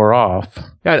novelty wore off.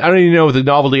 Yeah, I don't even know if the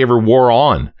novelty ever wore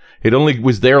on. It only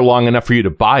was there long enough for you to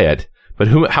buy it. But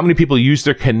how many people used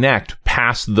their Kinect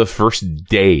past the first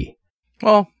day?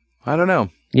 Well, I don't know.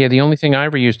 Yeah, the only thing I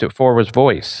ever used it for was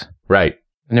voice. Right.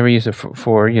 I never used it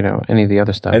for any of the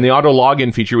other stuff. And the auto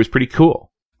login feature was pretty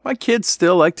cool. My kids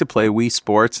still like to play Wii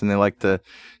Sports, and they like the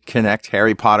Kinect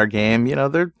Harry Potter game.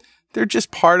 They're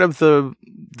just part of the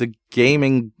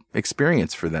gaming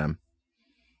experience for them.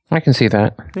 I can see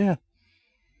that. Yeah.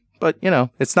 But,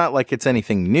 it's not like it's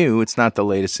anything new. It's not the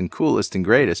latest and coolest and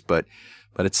greatest, but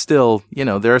it's still,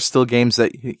 there are still games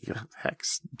that, heck,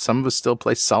 some of us still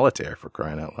play solitaire, for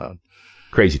crying out loud.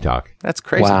 Crazy talk. That's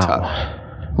crazy talk.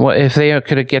 Well, if they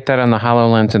could get that on the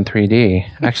HoloLens in 3D.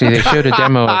 Actually, they showed a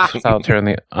demo of solitaire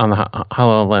on the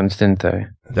HoloLens, didn't they?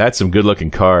 That's some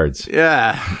good-looking cards.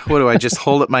 Yeah. What do I just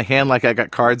hold up my hand like I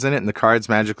got cards in it, and the cards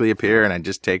magically appear, and I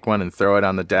just take one and throw it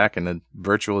on the deck, and the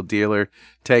virtual dealer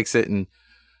takes it, and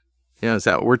is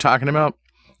that what we're talking about?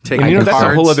 Taking that's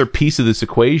a whole other piece of this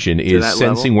equation is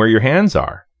sensing where your hands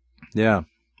are. Yeah.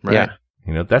 Right.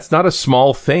 Yeah. That's not a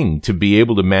small thing to be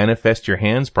able to manifest your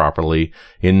hands properly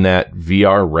in that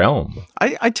VR realm.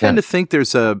 I tend to think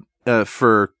there's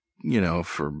for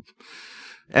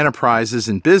enterprises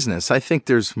and business, I think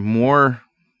there's more,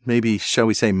 maybe, shall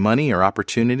we say, money or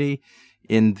opportunity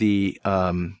in the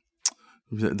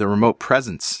remote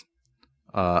presence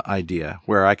idea,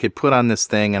 where I could put on this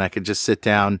thing and I could just sit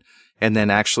down and then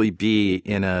actually be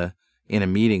in a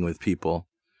meeting with people.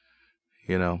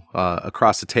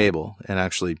 Across the table and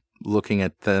actually looking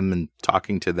at them and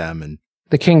talking to them. And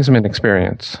the Kingsman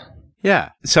experience.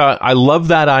 Yeah. So I love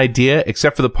that idea,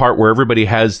 except for the part where everybody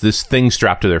has this thing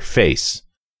strapped to their face.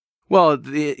 Well,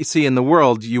 see, in the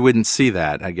world, you wouldn't see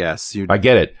that, I guess. I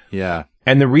get it. Yeah.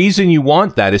 And the reason you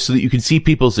want that is so that you can see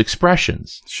people's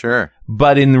expressions. Sure.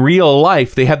 But in real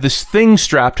life, they have this thing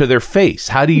strapped to their face.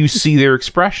 How do you see their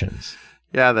expressions?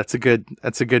 Yeah, that's a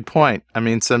good point. I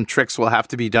mean, some tricks will have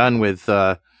to be done with,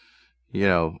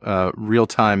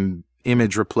 real-time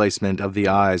image replacement of the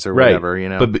eyes or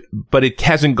whatever, But it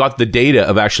hasn't got the data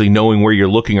of actually knowing where you're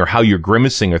looking or how you're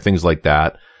grimacing or things like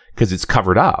that because it's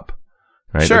covered up.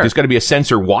 Right? Sure. Like there's got to be a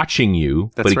sensor watching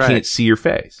you, but it can't see your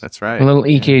face. That's right. A little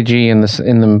EKG in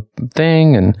the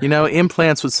thing, and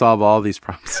implants would solve all these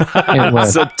problems. I'm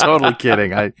so totally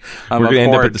kidding. We're going to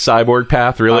end up at the cyborg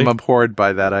path. Really, I'm abhorred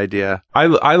by that idea. I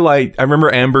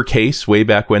remember Amber Case way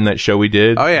back when that show we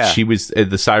did. Oh yeah, she was the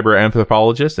cyber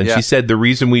anthropologist, and she said the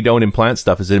reason we don't implant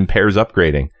stuff is it impairs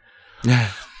upgrading.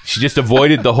 She just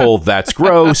avoided the whole "that's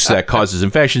gross," that causes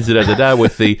infections,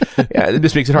 with the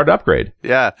this makes it hard to upgrade.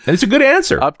 Yeah, and it's a good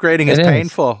answer. Upgrading is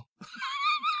painful.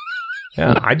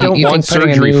 Yeah, I don't you want think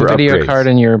surgery for video upgrades. card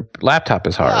in your laptop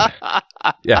is hard.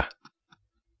 Yeah.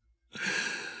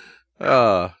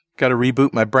 Got to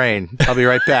reboot my brain. I'll be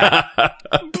right back.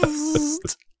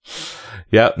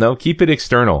 Yeah, no, keep it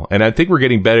external. And I think we're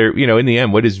getting better. In the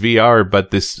end, what is VR but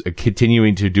this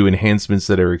continuing to do enhancements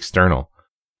that are external?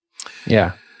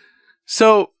 Yeah.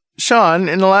 So, Shawn,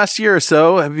 in the last year or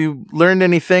so, have you learned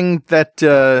anything that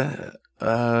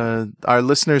our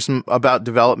listeners about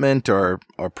development or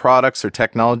products or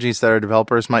technologies that our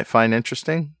developers might find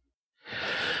interesting?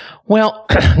 Well,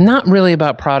 not really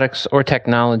about products or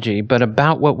technology, but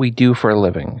about what we do for a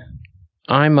living.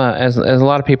 I'm, as a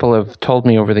lot of people have told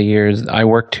me over the years, I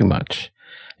work too much.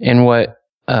 And what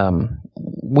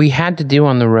we had to do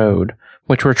on the road,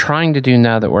 which we're trying to do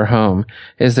now that we're home,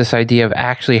 is this idea of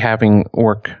actually having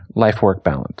life-work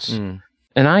balance.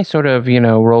 And I sort of,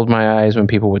 rolled my eyes when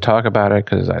people would talk about it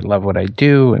because I love what I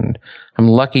do and I'm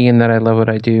lucky in that I love what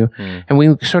I do. And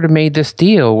we sort of made this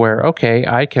deal where, okay,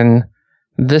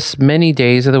 this many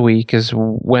days of the week is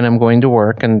when I'm going to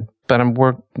work, but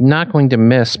we're not going to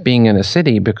miss being in a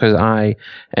city because I'm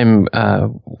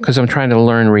trying to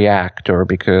learn React, or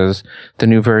because the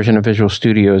new version of Visual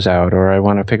Studio is out, or I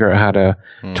want to figure out how to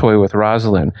toy with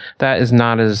Rosalind. That is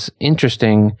not as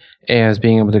interesting as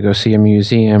being able to go see a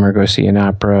museum or go see an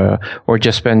opera or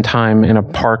just spend time in a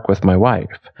park with my wife.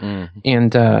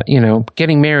 And,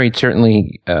 getting married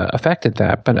certainly affected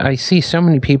that. But I see so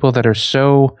many people that are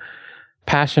so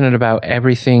passionate about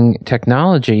everything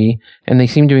technology, and they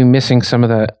seem to be missing some of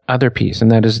the other piece,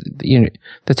 and that is,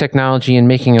 the technology and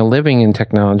making a living in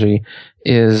technology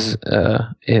is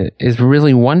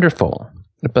really wonderful.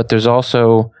 But there's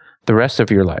also the rest of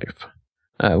your life.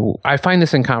 I find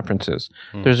this in conferences.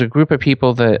 There's a group of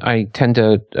people that I tend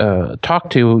to talk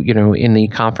to, in the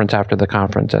conference, after the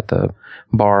conference, at the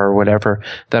bar or whatever,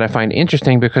 that I find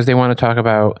interesting because they want to talk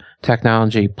about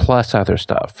technology plus other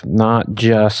stuff, not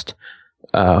just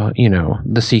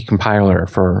the C compiler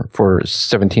for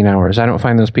 17 hours. I don't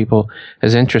find those people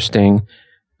as interesting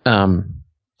on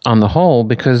the whole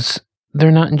because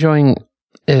they're not enjoying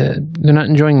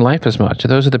life as much.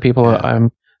 Those are the people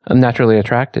I'm naturally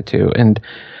attracted to. And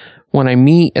when I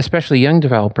meet especially young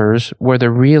developers where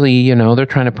they're really, they're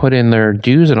trying to put in their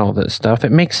dues and all this stuff,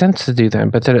 it makes sense to do them.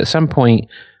 But that at some point,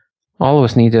 all of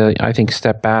us need to, I think,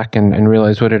 step back and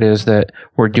realize what it is that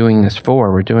we're doing this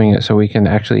for. We're doing it so we can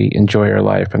actually enjoy our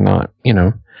life and not,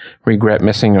 regret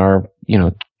missing our,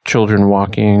 children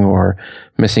walking or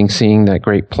missing seeing that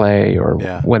great play or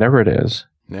whatever it is.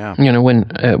 Yeah.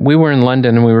 When we were in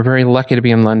London, and we were very lucky to be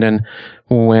in London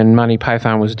when Monty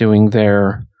Python was doing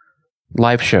their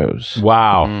live shows.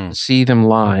 Wow. See them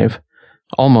live,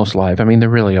 almost live. I mean, they're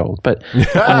really old, but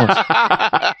almost.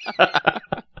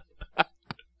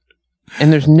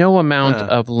 And there's no amount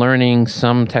of learning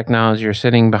some technology or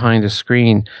sitting behind a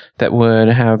screen that would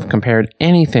have compared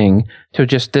anything to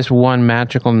just this one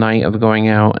magical night of going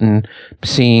out and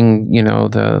seeing,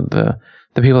 the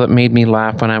people that made me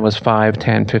laugh when I was 5,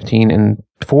 10, 15, and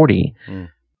 40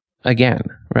 again,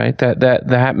 right?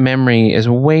 That memory is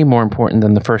way more important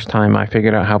than the first time I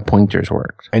figured out how pointers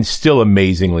worked. And still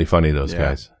amazingly funny, those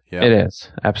guys. Yeah. It is.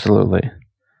 Absolutely.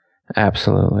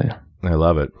 Absolutely. I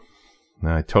love it.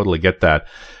 I totally get that.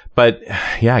 But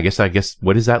yeah, I guess,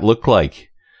 what does that look like?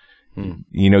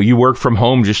 You work from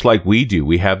home just like we do.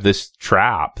 We have this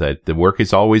trap that the work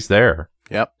is always there.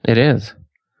 Yep. It is.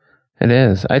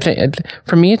 I think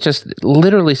for me, it's just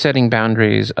literally setting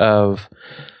boundaries of,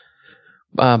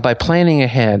 by planning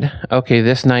ahead. Okay,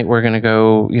 this night we're going to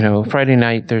go, Friday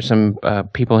night, there's some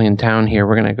people in town here.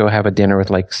 We're going to go have a dinner with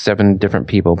like 7 different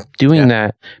people. Doing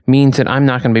that means that I'm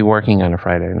not going to be working on a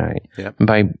Friday night. Yep.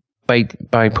 By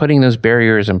putting those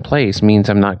barriers in place means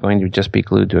I'm not going to just be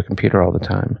glued to a computer all the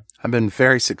time. I've been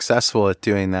very successful at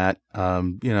doing that.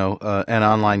 An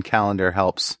online calendar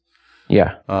helps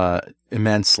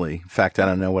immensely. In fact, I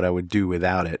don't know what I would do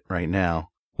without it right now.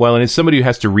 Well, and as somebody who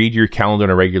has to read your calendar on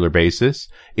a regular basis,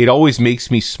 it always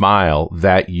makes me smile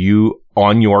that you,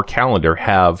 on your calendar,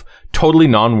 have totally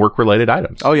non-work related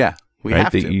items. Oh, yeah. We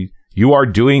have to.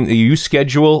 You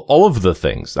schedule all of the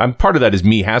things. Part of that is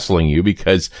me hassling you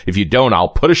because if you don't, I'll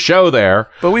put a show there.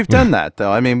 But we've done that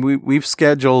though. I mean, we've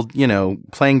scheduled,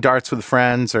 playing darts with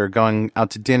friends or going out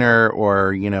to dinner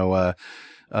or,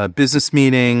 a business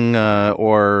meeting,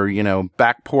 or,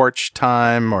 back porch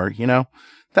time or,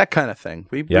 that kind of thing.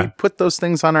 We put those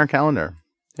things on our calendar.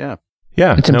 Yeah.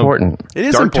 Yeah. It's important. It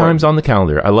is dark important. times on the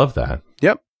calendar. I love that.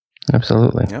 Yep.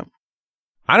 Absolutely. Yep.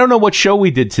 I don't know what show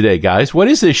we did today, guys. What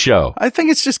is this show? I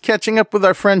think it's just catching up with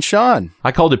our friend Shawn.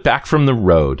 I called it Back from the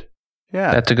Road.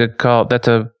 Yeah. That's a good call. That's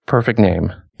a perfect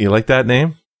name. You like that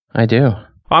name? I do.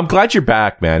 I'm glad you're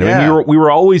back, man. Yeah. I mean, we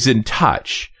were always in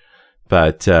touch,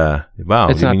 but wow.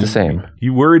 It's not the same.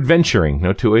 You were adventuring.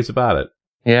 No two ways about it.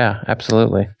 Yeah,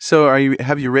 absolutely. So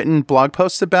have you written blog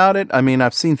posts about it? I mean,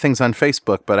 I've seen things on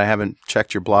Facebook, but I haven't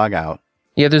checked your blog out.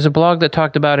 Yeah, there's a blog that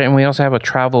talked about it, and we also have a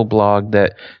travel blog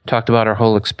that talked about our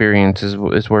whole experience,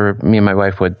 is where me and my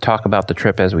wife would talk about the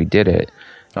trip as we did it.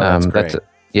 Oh, that's great.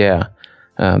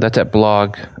 That's at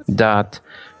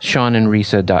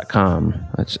blog.shawnandresa.com.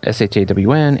 That's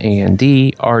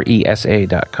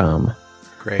ShawnandResa.com.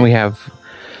 Great. We have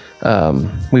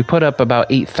we put up about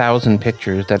 8,000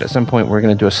 pictures that at some point we're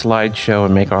going to do a slideshow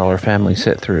and make all our family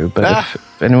sit through. But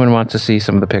if anyone wants to see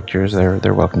some of the pictures,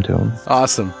 they're welcome to them.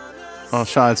 Awesome. Well,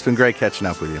 Shawn, it's been great catching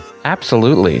up with you.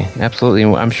 Absolutely.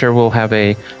 I'm sure we'll have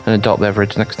an adult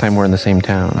beverage next time we're in the same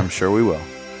town. I'm sure we will.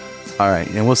 All right,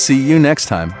 and we'll see you next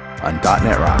time on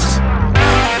 .NET Rocks.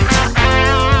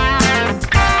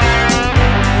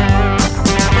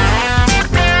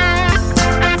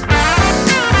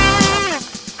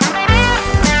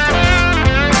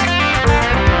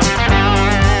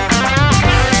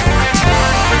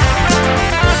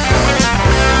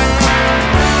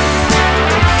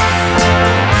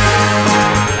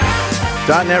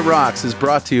 .NET Rocks is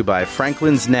brought to you by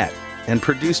Franklin's Net and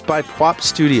produced by Pwop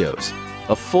Studios,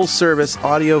 a full-service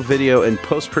audio, video, and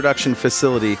post-production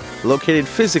facility located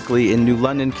physically in New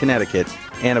London, Connecticut,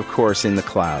 and of course in the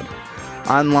cloud.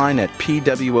 Online at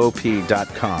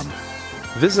pwop.com.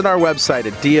 Visit our website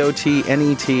at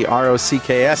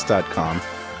dotnetrocks.com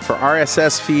for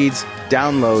RSS feeds,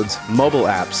 downloads, mobile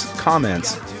apps,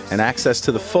 comments, and access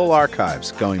to the full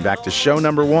archives going back to show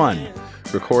number 1,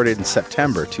 recorded in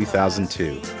September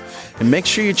 2002. And make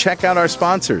sure you check out our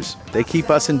sponsors. They keep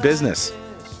us in business.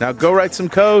 Now go write some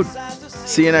code.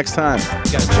 See you next time.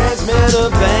 Got a transmitter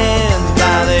banned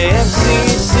by the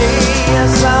FCC.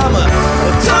 Yes, I'm a